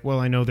then he's like, well,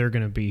 I know they're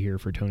going to be here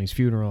for Tony's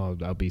funeral.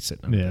 I'll be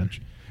sitting on the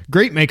bench.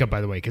 Great makeup,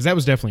 by the way, because that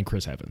was definitely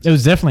Chris Evans. It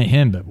was definitely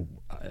him, but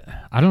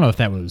I don't know if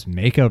that was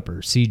makeup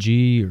or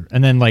CG.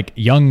 And then like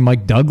young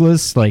Mike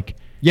Douglas, like.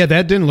 Yeah,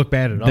 that didn't look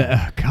bad at all.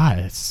 God,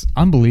 it's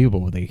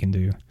unbelievable what they can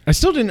do. I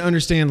still didn't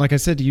understand, like I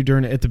said to you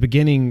at the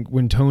beginning,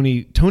 when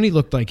Tony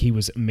looked like he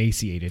was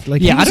emaciated.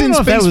 Like, he was in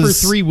space for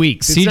 3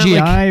 weeks.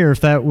 CGI or if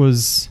that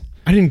was...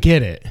 I didn't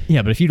get it.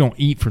 Yeah, but if you don't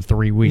eat for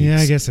 3 weeks... Yeah,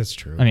 I guess that's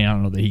true. I mean, I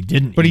don't know that he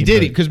didn't But he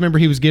did eat, because remember,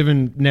 he was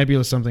giving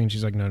Nebula something, and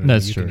she's like, no,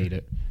 you can eat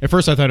it. At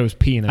first, I thought it was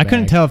pee in the bag.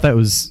 couldn't tell if that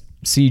was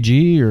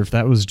CG or if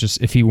that was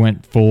just... If he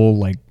went full,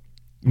 like,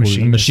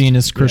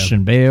 machinist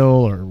Christian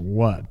Bale or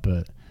what,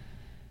 but...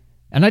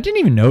 And I didn't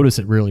even notice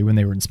it really when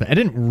they were in space. I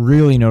didn't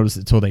really notice it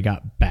until they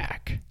got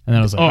back. And then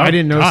I was like, I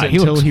didn't notice it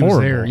until he was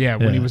there. Yeah,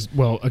 when he was,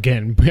 well,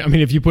 again, I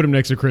mean, if you put him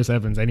next to Chris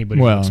Evans, anybody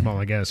looks small,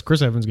 I guess.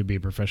 Chris Evans could be a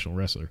professional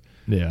wrestler.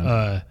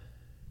 Yeah.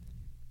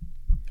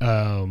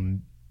 I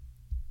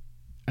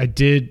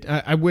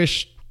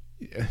wish,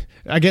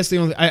 I guess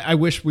I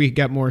wish we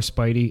got more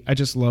Spidey. I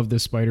just love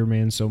this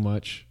Spider-Man so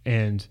much.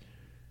 And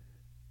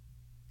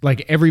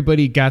like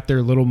everybody got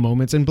their little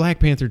moments, and Black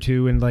Panther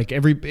too, and like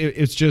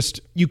it's just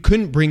you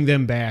couldn't bring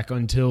them back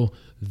until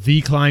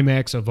the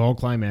climax of all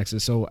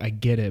climaxes. So I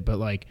get it, but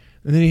like,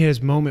 and then he had his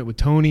moment with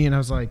Tony, and I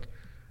was like,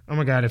 oh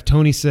my god, if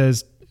Tony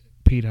says,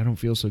 "Pete, I don't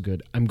feel so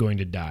good, I'm going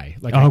to die,"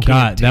 like, oh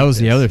god, that was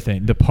the other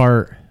thing. The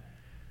part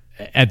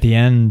at the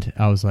end,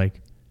 I was like,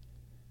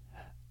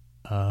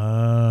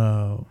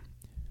 oh,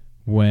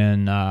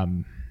 when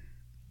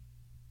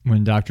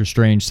Doctor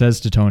Strange says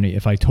to Tony,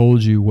 if I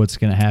told you what's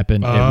going to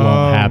happen, it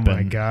won't happen. Oh,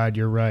 my God,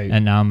 you're right.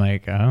 And now I'm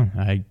like, oh,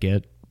 I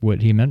get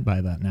what he meant by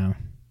that now.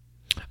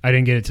 I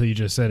didn't get it till you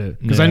just said it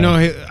because Yeah. I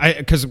know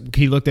because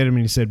he looked at him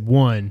and he said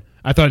one.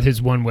 I thought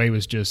his one way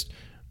was just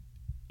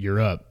you're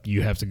up.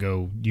 You have to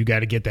go. You got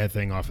to get that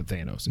thing off of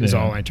Thanos. Is Yeah.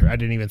 all I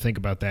didn't even think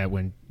about that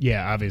when.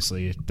 Yeah,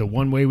 obviously the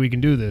one way we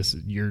can do this,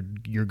 you're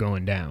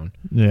going down.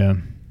 Yeah.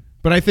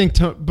 But I think,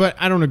 but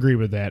I don't agree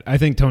with that. I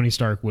think Tony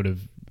Stark would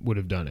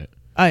have done it.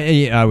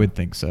 I would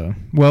think so.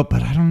 Well,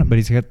 but I don't know. But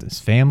he's got this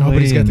family. Oh,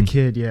 but he's got the and-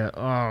 kid. Yeah.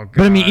 Oh, God.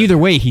 But I mean, either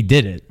way, he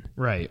did it.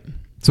 Right.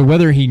 So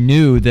whether he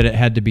knew that it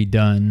had to be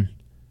done,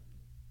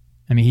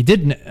 I mean, he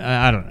didn't.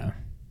 I don't know.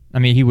 I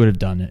mean, he would have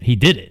done it. He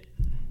did it.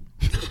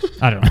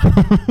 I don't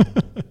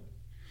know.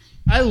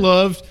 I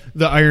loved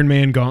the Iron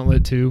Man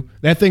gauntlet too.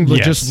 That thing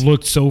just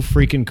looked so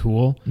freaking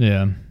cool.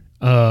 Yeah.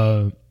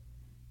 And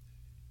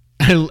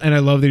I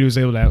love that he was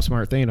able to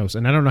outsmart Thanos.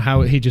 And I don't know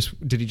how did he just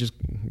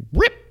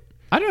rip?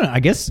 I don't know. I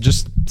guess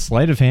just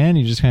sleight of hand.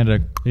 He just kind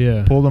of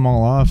Yeah. pulled them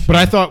all off. But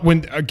I thought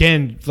when,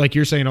 again, like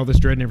you're saying, all this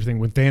dread and everything,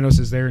 when Thanos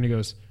is there and he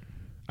goes,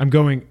 I'm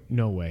going,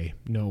 no way.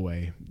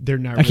 They're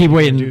not. I keep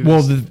really waiting. gonna do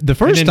Well, this." the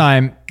first then-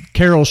 time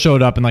Carol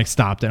showed up and like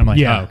stopped it, I'm like,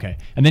 Yeah. oh, okay.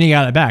 And then he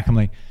got it back. I'm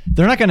like,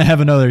 they're not going to have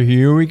another.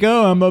 Here we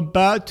go. I'm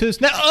about to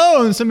snap.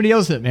 Oh, and somebody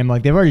else hit me. I'm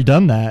like, they've already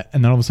done that.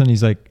 And then all of a sudden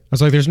he's like, I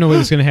was like, there's no way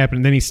this is going to happen.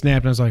 And then he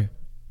snapped and I was like,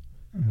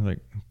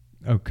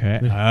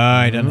 okay.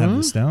 I didn't have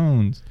the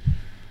stones.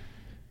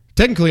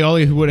 technically all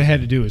he would have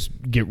had to do is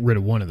get rid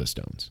of one of the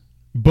stones.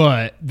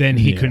 But then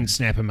he Yeah. couldn't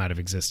snap him out of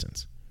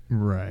existence.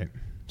 Right.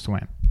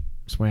 Swam.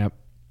 Swamp.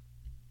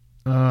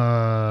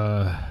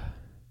 I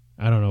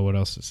don't know what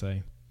else to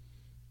say.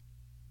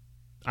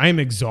 I am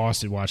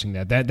exhausted watching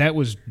that. That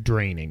was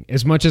draining.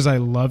 As much as I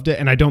loved it,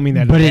 and I don't mean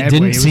that in But a it bad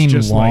didn't way. It was seem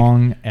just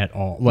long at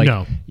all. Like,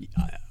 no.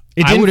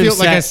 It didn't would've feel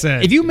like I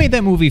said. If you made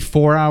that movie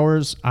 4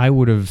 hours, I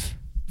would have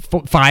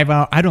 5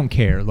 hours. I don't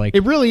care. Like,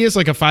 It really is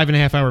like a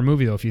 5.5 hour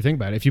movie, though. If you think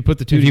about it, if you put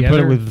the two If you put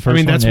together, it with the first I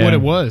mean, that's one, what yeah.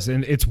 it was,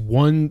 and it's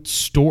one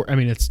story. I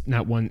mean, it's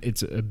not one;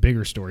 it's a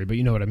bigger story, but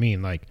you know what I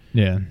mean. Like,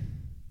 yeah.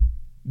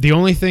 the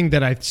only thing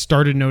that I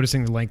started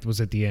noticing the length was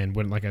at the end,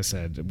 when, like I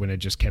said, when it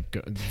just kept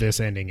this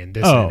ending and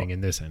this ending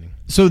and this ending.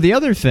 So the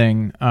other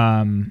thing,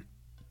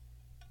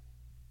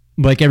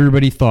 like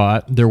everybody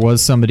thought, there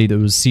was somebody that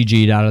was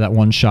CG'd out of that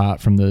one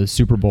shot from the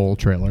Super Bowl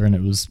trailer, and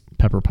it was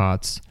Pepper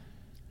Potts.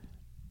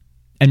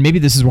 And maybe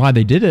this is why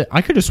they did it.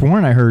 I could have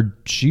sworn I heard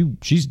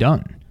she's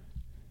done,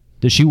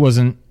 that she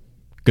wasn't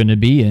going to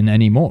be in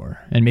anymore.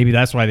 And maybe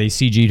that's why they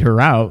CG'd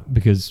her out,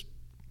 because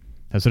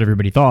that's what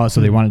everybody thought.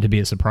 So they wanted to be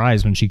a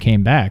surprise when she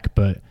came back.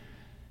 But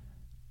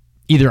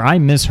either I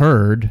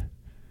misheard,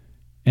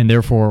 and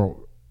therefore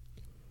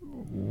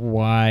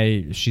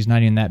why she's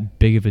not even that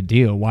big of a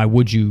deal. Why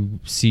would you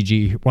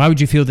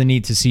feel the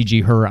need to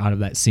CG her out of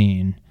that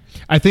scene?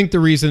 I think the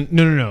reason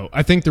no.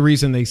 I think the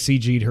reason they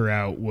CG'd her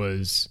out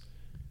was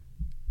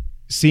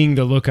seeing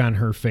the look on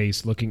her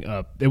face looking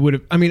up. It would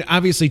have, I mean,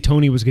 obviously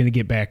Tony was going to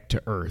get back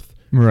to Earth.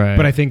 Right.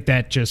 But I think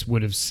that just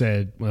would have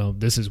said, well,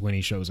 this is when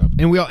he shows up.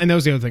 And that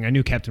was the other thing. I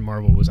knew Captain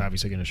Marvel was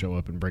obviously going to show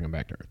up and bring him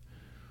back to Earth.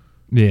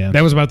 Yeah.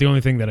 That was about the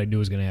only thing that I knew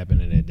was going to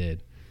happen, and it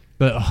did.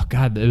 But oh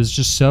god, it was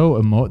just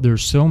so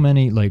there's so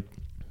many, like,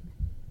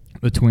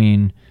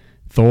 between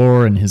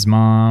Thor and his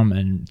mom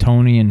and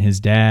Tony and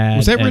his dad.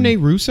 Was that and Renee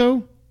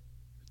Russo?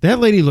 That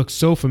lady looked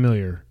so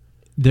familiar.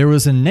 There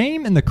was a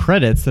name in the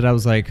credits that I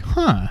was like,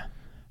 huh,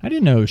 I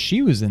didn't know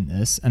she was in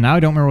this. And now I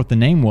don't remember what the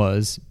name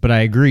was, but I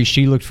agree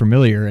she looked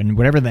familiar, and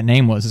whatever that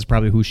name was is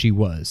probably who she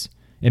was.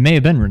 It may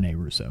have been Renee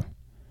Russo.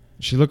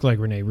 She looked like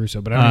Renee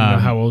Russo, but I don't even know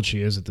how old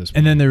she is at this point.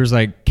 And then there was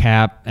like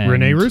Cap and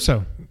Renee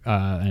Russo.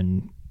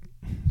 And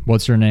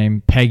what's her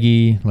name?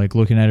 Peggy, like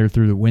looking at her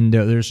through the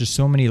window. There's just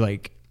so many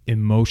like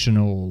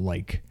emotional,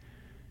 like,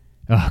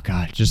 oh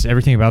god, just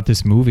everything about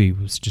this movie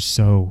was just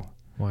so.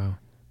 Wow.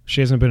 She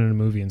hasn't been in a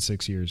movie in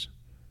 6 years,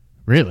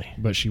 Really?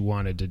 but she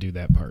wanted to do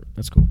that part.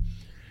 That's cool.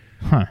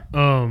 Huh.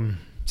 I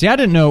See, I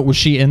didn't know. Was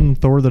she in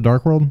Thor: The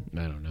Dark World?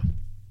 don't know.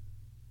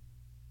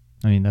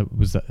 I mean, that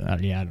was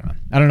yeah. I don't know.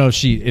 I don't know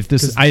if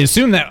this. I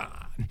assume that.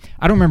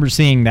 I don't remember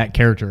seeing that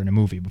character in a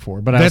movie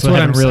before, but I That's also what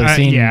haven't I'm really s- I-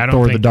 seen yeah, I don't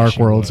Thor: think The Dark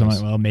she World. So I'm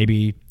was. like, well,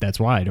 maybe that's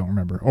why I don't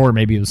remember, or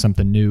maybe it was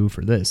something new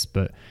for this.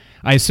 But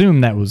I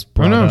assume that was. Oh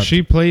brought no, up.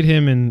 she played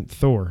him in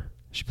Thor.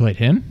 She played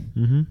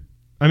him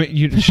I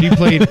mean, she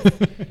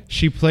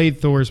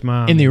played Thor's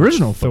mom in the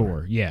original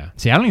Thor. Yeah,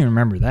 See, I don't even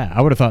remember that.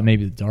 I would have thought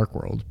maybe the Dark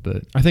World,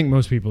 but I think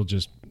most people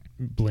just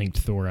blinked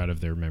Thor out of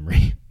their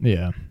memory.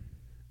 yeah.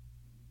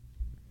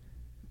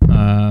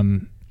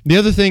 The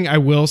other thing I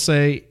will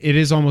say, it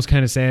is almost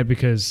kind of sad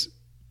because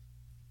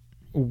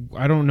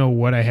I don't know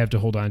what I have to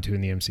hold on to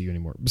in the MCU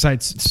anymore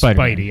besides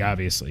Spider-Man. Spidey,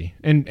 obviously,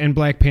 and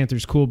Black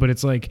Panther's cool, but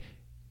it's like.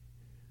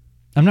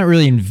 I'm not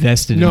really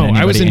invested in No,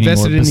 anybody I was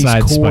invested anymore in these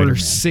besides core Spider-Man.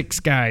 6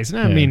 guys.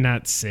 No, I Yeah. mean,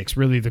 not 6,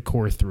 really the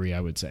core 3,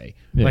 I would say.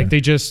 Yeah. Like, they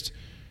just,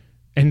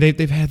 and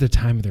they've had the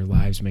time of their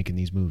lives making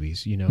these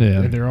movies, you know?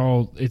 Yeah. And they're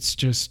all, it's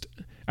just,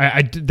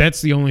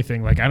 that's the only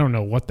thing. Like, I don't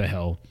know what the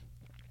hell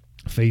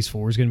Phase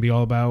 4 is going to be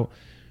all about.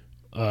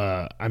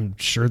 I'm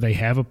sure they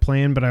have a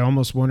plan, but I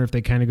almost wonder if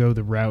they kind of go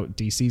the route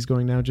DC's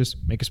going now. Just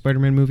make a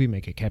Spider-Man movie,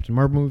 make a Captain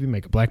Marvel movie,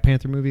 make a Black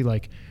Panther movie.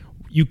 Like,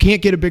 you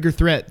can't get a bigger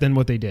threat than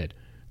what they did.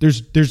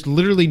 There's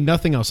literally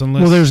nothing else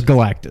unless. Well, there's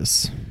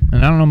Galactus,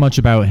 and I don't know much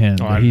about him.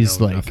 Oh, but he's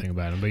know like nothing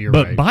about him, but you're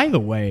But right. by the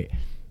way,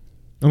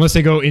 Unless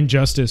they go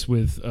Injustice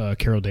with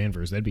Carol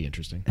Danvers, that'd be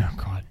interesting. oh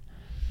god,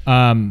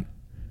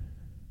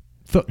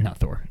 not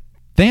Thor.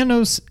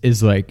 Thanos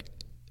is like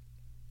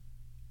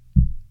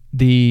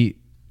the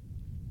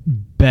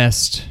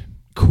best,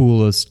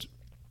 coolest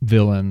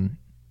villain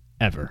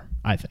ever,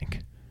 I think.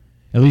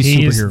 At least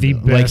He is superhero the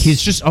villain. Like, best.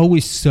 he's just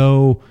always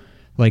so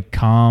like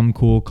calm,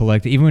 cool,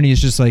 collected. Even when he's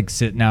just like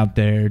sitting out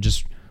there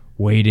just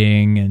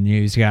waiting, and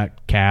he's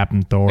got Cap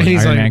and Thor and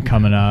He's Iron like, Man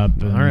coming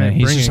up, and all right,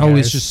 he's bring just it,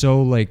 always guys. just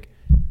so like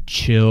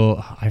chill.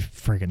 I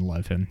freaking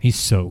love him. He's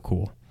so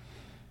cool.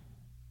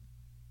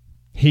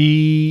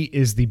 He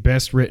is the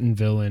best written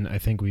villain I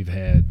think we've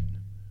had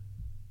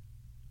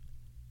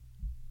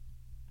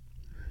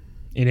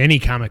in any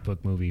comic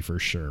book movie for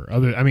sure.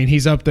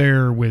 He's up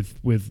there with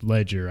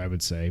Ledger, I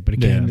would say. But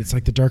again, It's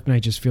like The Dark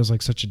Knight just feels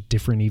like such a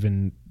different,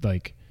 even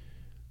like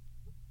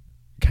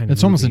kind of.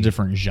 It's almost a movie.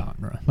 different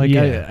genre. Like,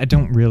 Yeah. I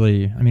don't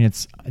really. I mean,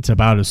 it's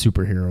about a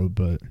superhero,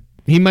 but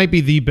He might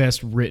be the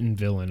best written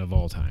villain of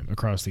all time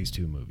across these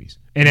two movies.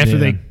 And after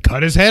Yeah. they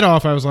cut his head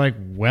off, I was like,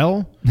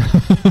 well,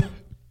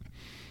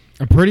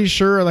 I'm pretty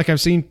sure, like, I've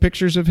seen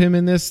pictures of him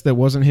in this that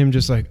wasn't him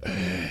just like,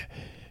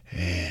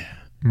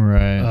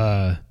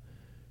 right.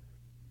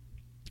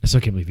 I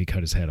still can't believe he cut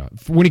his head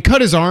off. When he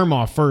cut his arm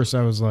off first,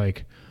 I was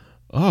like,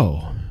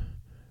 oh,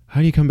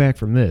 how do you come back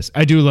from this?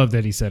 I do love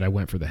that he said, I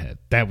went for the head.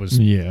 That was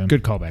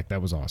good callback.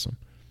 That was awesome.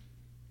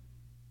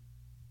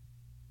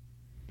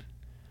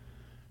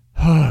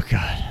 Oh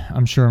god,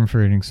 I'm sure I'm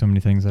forgetting so many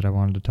things that I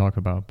wanted to talk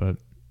about, but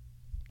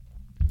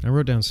I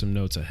wrote down some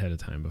notes ahead of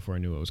time before I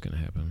knew what was going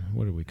to happen.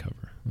 What did we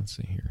cover? Let's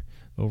see here.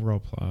 Overall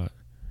plot.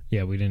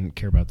 Yeah, we didn't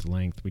care about the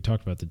length. We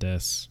talked about the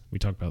deaths. We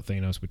talked about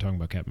Thanos. We talked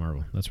about Captain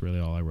Marvel. That's really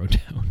all I wrote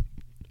down.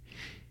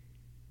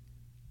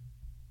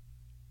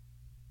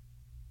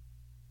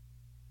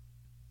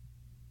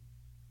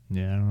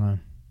 yeah, I don't know.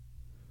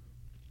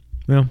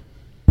 Well,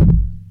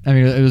 I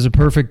mean, it was a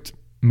perfect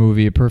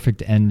movie, a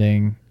perfect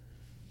ending.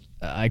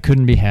 I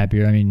couldn't be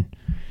happier. I mean,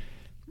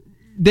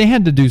 they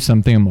had to do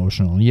something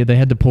emotional. Yeah, they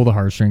had to pull the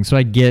heartstrings. So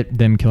I get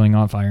them killing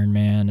off Iron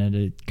Man, and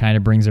it kind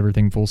of brings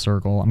everything full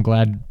circle. I'm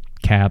glad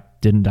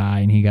Cap didn't die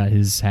and he got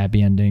his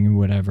happy ending and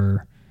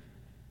whatever.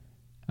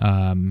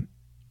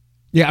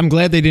 yeah, I'm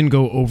glad they didn't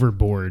go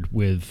overboard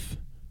with.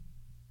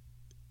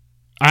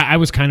 I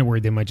was kind of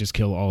worried they might just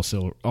kill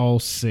all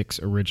 6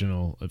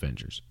 original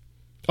Avengers.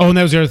 Oh, and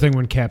that was the other thing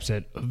when Cap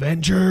said,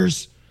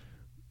 Avengers,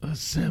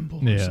 assemble.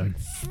 I was Yeah.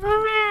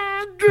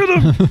 like, get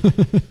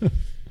him.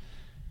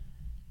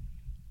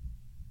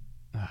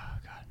 Oh,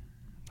 God.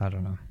 I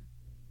don't know.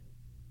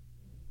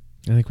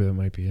 I think that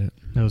might be it.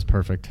 It was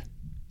perfect.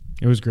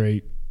 It was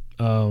great.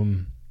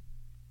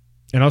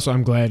 And also,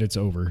 I'm glad it's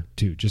over,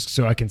 too, just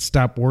so I can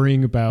stop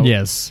worrying about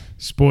Yes.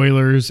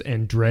 spoilers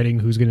and dreading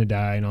who's going to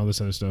die and all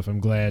this other stuff. I'm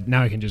glad.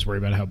 Now I can just worry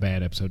about how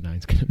bad episode 9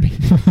 is going to be.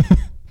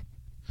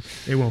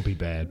 It won't be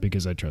bad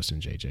because I trust in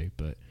JJ,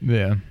 but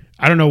Yeah.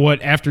 I don't know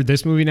what, after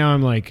this movie now,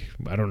 I'm like,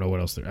 I don't know what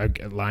else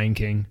Lion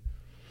King.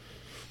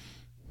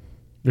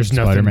 There's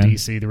Spider-Man. nothing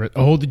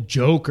DC. The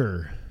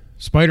Joker.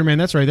 Spider-Man,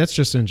 that's right. That's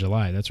just in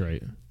July. That's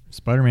right.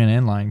 Spider-Man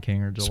and Lion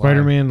King are July.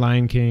 Spider-Man,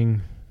 Lion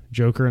King,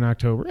 Joker in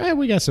October.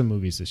 We got some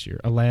movies this year.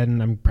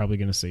 Aladdin, I'm probably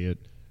going to see it.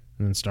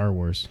 And then Star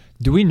Wars.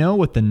 Do we know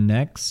what the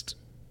next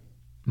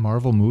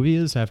Marvel movie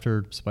is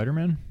after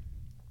Spider-Man?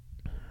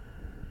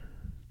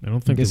 I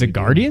don't think. Is it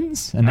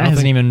Guardians? And I that don't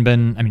hasn't think- even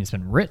been, I mean, it's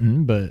been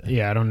written, but.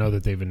 Yeah, I don't know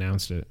that they've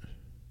announced it.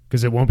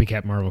 Because it won't be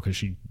Captain Marvel because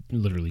she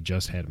literally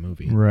just had a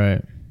movie.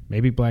 Right.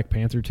 Maybe Black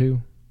Panther 2.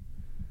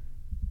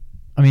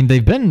 I mean,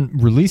 they've been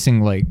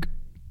releasing like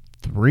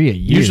 3 a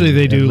year. Usually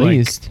they at do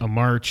least. like a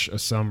March, a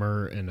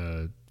summer, and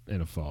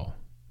a fall.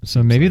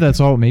 So maybe that's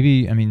all.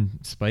 Maybe, I mean,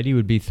 Spidey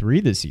would be 3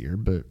 this year,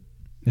 but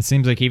it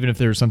seems like even if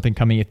there was something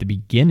coming at the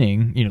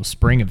beginning,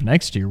 spring of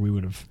next year, we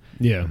would have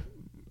Yeah.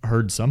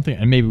 heard something.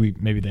 And maybe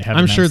they haven't.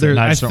 I'm sure announced it, they're. and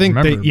I I just don't think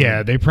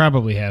remember, they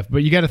probably have.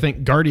 But you got to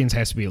think Guardians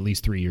has to be at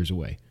least 3 years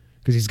away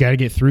because he's got to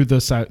get through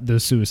the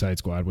Suicide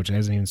Squad, which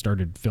hasn't even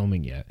started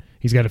filming yet.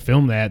 He's got to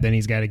film that, then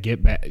he's got to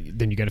get back.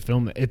 Then you got to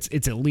film that.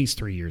 It's at least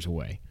 3 years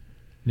away.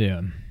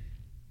 Yeah.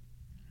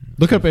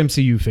 Look up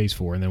MCU Phase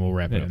 4, and then we'll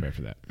wrap it up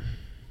after that.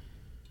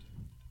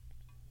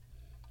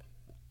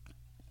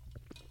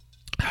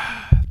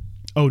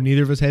 Oh,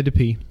 neither of us had to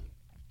pee.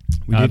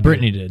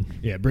 Brittany did.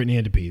 Yeah, Brittany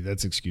had to pee.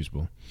 That's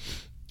excusable.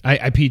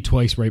 I peed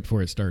twice right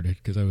before it started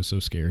because I was so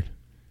scared.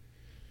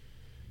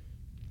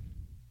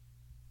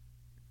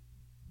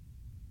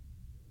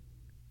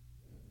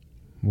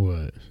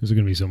 What? Is it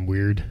going to be some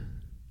weird?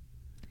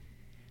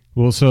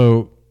 Well,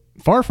 so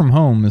Far From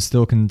Home is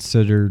still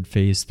considered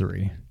Phase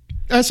 3.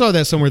 I saw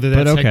that somewhere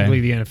that's okay.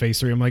 technically the end of Phase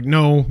 3. I'm like,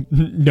 no.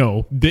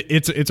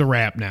 It's a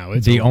wrap now.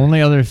 It's The over.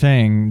 only other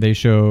thing they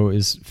show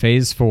is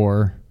Phase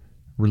 4,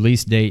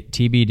 release date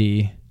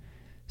TBD,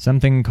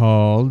 something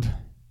called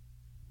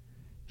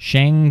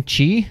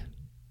Shang-Chi?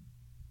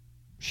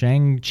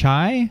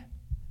 Shang-Chi?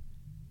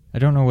 I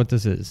don't know what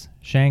this is.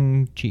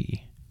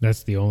 Shang-Chi.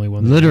 That's the only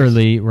one.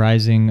 Literally,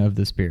 Rising of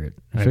the Spirit.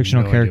 A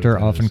fictional character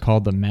often is.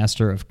 called the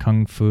Master of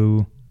Kung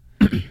Fu.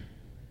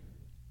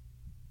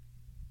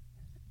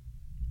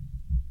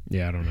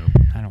 Yeah, I don't know.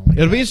 I don't like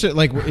It'll that. be interesting.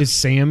 Like, is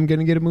Sam going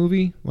to get a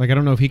movie? Like, I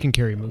don't know if he can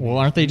carry a movie. Well,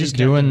 aren't they He's just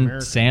Captain doing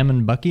America. Sam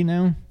and Bucky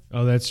now?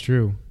 Oh, that's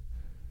true.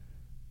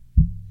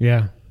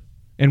 Yeah.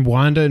 And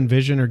Wanda and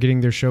Vision are getting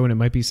their show, and it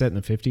might be set in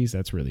the 50s.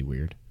 That's really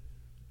weird.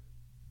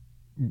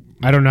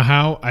 I don't know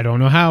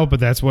how, but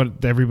that's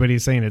what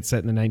everybody's saying. It's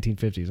set in the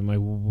 1950s. I'm like,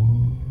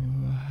 whoa,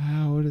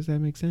 how does that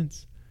make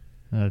sense?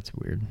 That's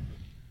weird.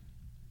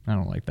 I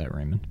don't like that,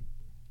 Raymond.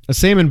 A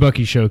Sam and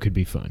Bucky show could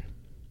be fun.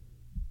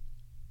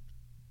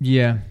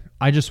 Yeah,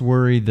 I just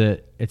worry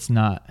that it's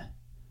not.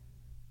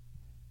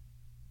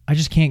 I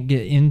just can't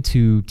get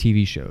into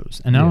TV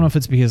shows, and I don't know if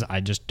it's because I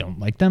just don't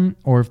like them,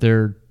 or if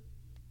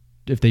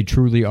they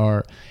truly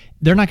are.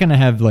 They're not going to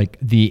have like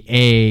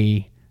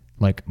the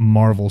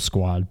Marvel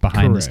squad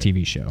behind this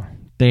TV show.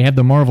 They have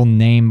the Marvel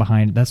name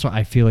behind it. That's why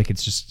I feel like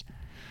it's just.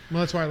 Well,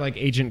 that's why like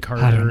Agent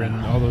Carter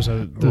and all those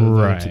other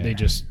they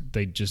just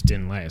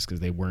didn't last because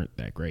they weren't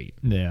that great.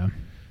 Yeah,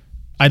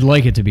 I'd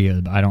like it to be.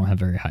 I don't have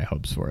very high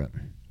hopes for it.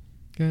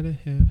 Gotta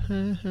have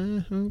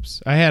high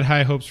hopes. I had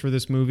high hopes for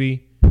this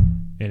movie,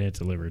 and it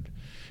delivered.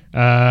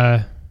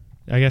 I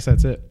guess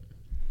that's it.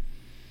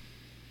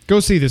 Go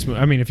see this movie.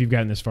 I mean, if you've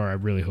gotten this far, I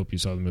really hope you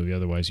saw the movie.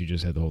 Otherwise, you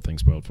just had the whole thing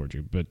spoiled for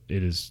you. But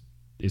it's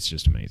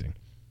just amazing.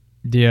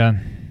 Yeah,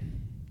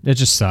 it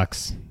just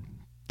sucks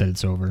that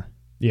it's over.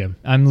 Yeah,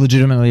 I'm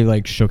legitimately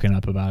like shooken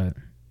up about it.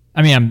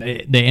 I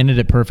mean, they ended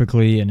it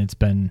perfectly, and it's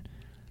been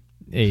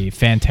a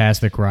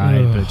fantastic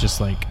ride. But just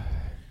like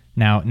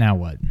now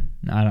what?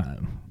 I don't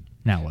know.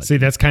 Now what? See,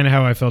 that's kind of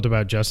how I felt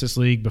about Justice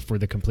League, but for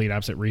the complete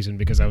opposite reason,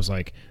 because I was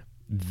like,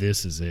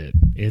 this is it.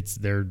 It's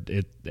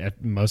that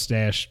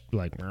mustache,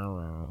 like,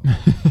 I'm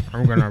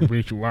going to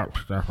beat you up,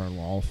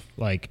 Steppenwolf.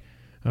 Like,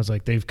 I was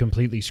like, they've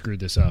completely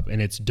screwed this up,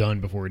 and it's done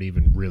before it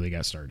even really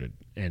got started,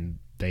 and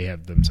they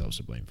have themselves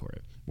to blame for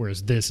it.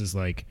 Whereas this is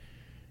like,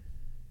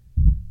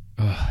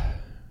 it's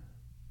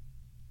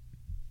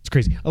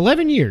crazy.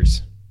 11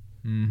 years.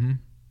 Mm-hmm.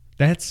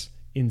 That's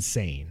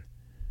insane.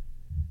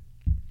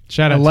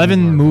 Shout out 11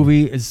 to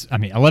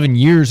Marvel. 11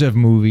 years of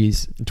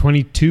movies.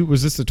 22,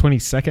 was this the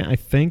 22nd, I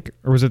think?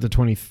 Or was it the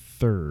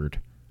 23rd?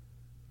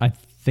 I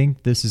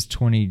think this is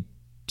 22.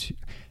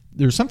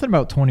 There's something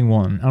about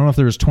 21. I don't know if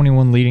there was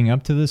 21 leading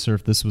up to this or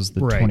if this was the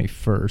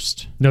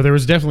 21st. No, there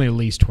was definitely at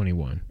least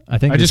 21. I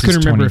think I just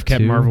couldn't remember if 22.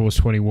 Captain Marvel was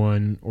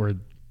 21 or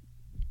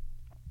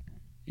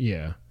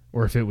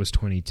if it was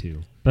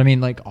 22. But I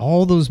mean, like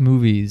all those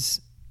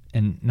movies,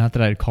 and not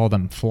that I'd call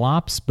them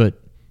flops,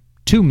 but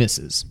 2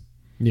 misses.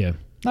 Yeah.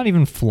 Not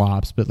even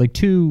flops, but like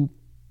 2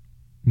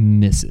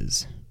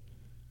 misses.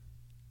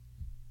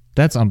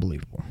 That's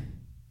unbelievable.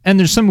 And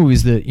there's some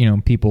movies that,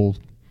 people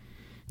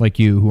like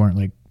you who aren't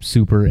like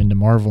super into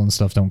Marvel and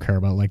stuff don't care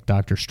about, like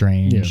Doctor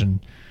Strange and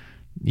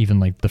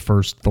even like the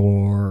first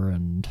Thor.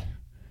 And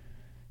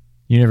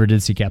you never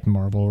did see Captain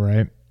Marvel,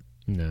 right?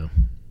 No.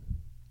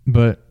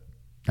 But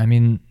I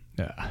mean,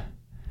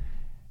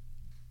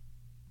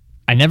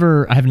 I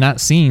have not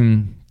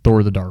seen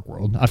Thor: The Dark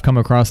World. I've come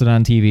across it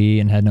on TV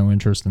and had no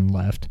interest and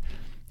left.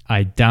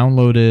 I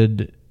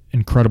downloaded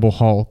Incredible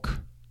Hulk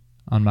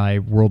on my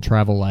world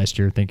travel last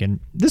year thinking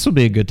this will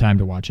be a good time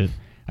to watch it.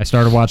 I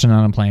started watching it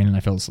on a plane and I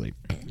fell asleep.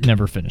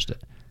 Never finished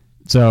it.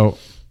 So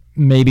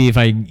maybe if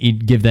I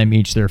give them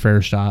each their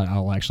fair shot,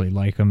 I'll actually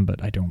like them,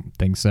 but I don't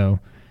think so.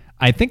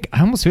 I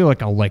almost feel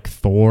like I'll like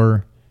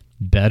Thor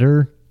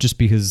better just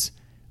because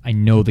I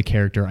know the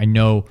character. I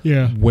know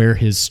where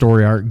his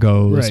story arc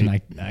goes,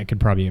 and I could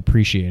probably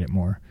appreciate it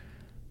more.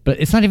 But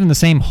it's not even the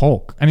same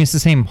Hulk. I mean, it's the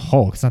same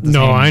Hulk. It's not the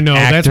same No, I know.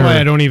 actor. That's why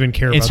I don't even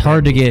care about It's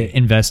hard that to movie. get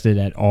invested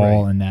at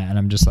all in that, and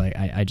I'm just like,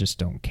 I just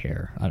don't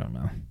care. I don't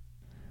know.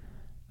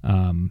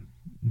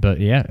 But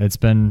yeah, it's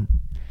been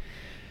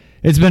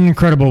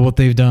incredible what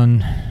they've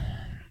done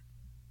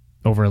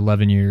over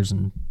 11 years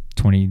and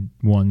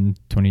 21,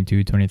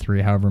 22,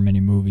 23, however many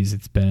movies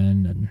it's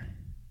been, and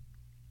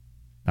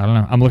I don't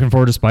know. I'm looking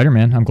forward to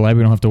Spider-Man. I'm glad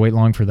we don't have to wait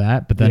long for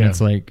that. But then it's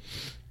like,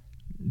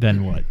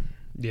 then what?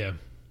 Yeah.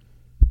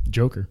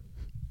 Joker.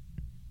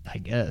 I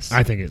guess.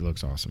 I think it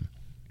looks awesome.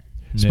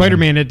 Yeah.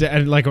 Spider-Man,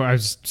 like I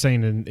was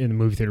saying in the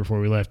movie theater before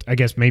we left, I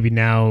guess maybe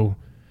now...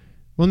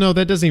 Well, no,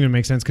 that doesn't even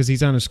make sense because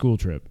he's on a school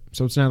trip.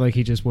 So it's not like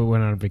he just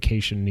went on a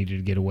vacation and needed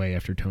to get away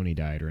after Tony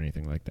died or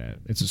anything like that.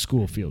 It's a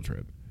school field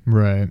trip.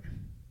 Right.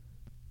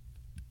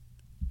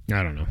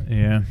 I don't know.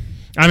 Yeah.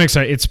 I'm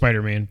excited. It's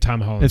Spider-Man.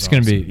 Tom Holland. It's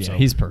going to be,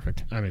 he's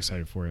perfect. I'm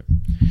excited for it.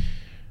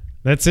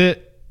 That's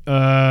it.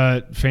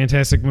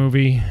 Fantastic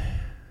movie.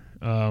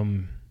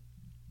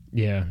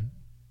 Yeah.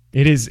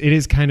 It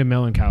is kind of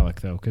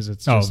melancholic though, because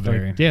it's just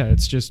very.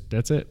 it's just,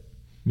 that's it.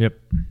 Yep.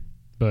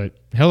 But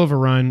hell of a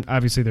run.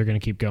 Obviously, they're going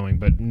to keep going,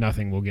 but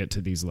nothing will get to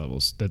these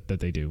levels that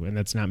they do. And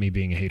that's not me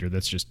being a hater.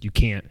 That's just you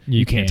can't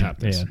top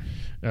this.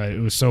 Yeah.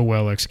 It was so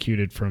well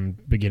executed from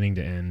beginning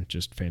to end.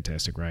 Just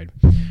fantastic ride.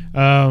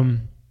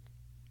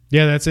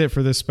 Yeah, that's it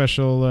for this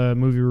special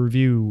movie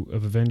review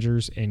of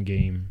Avengers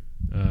Endgame.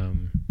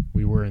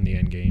 We were in the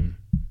Endgame.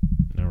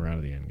 Now we're out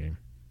of the Endgame.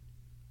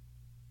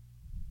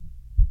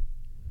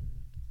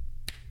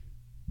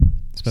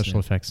 Special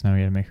effects. Now we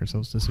got to make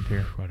ourselves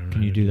disappear.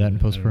 Can you do that in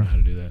post pro? I don't know how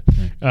to do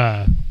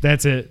that.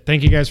 That's it.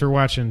 Thank you guys for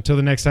watching. Till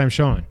the next time,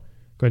 Sean,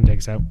 go ahead and take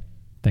us out.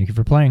 Thank you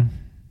for playing.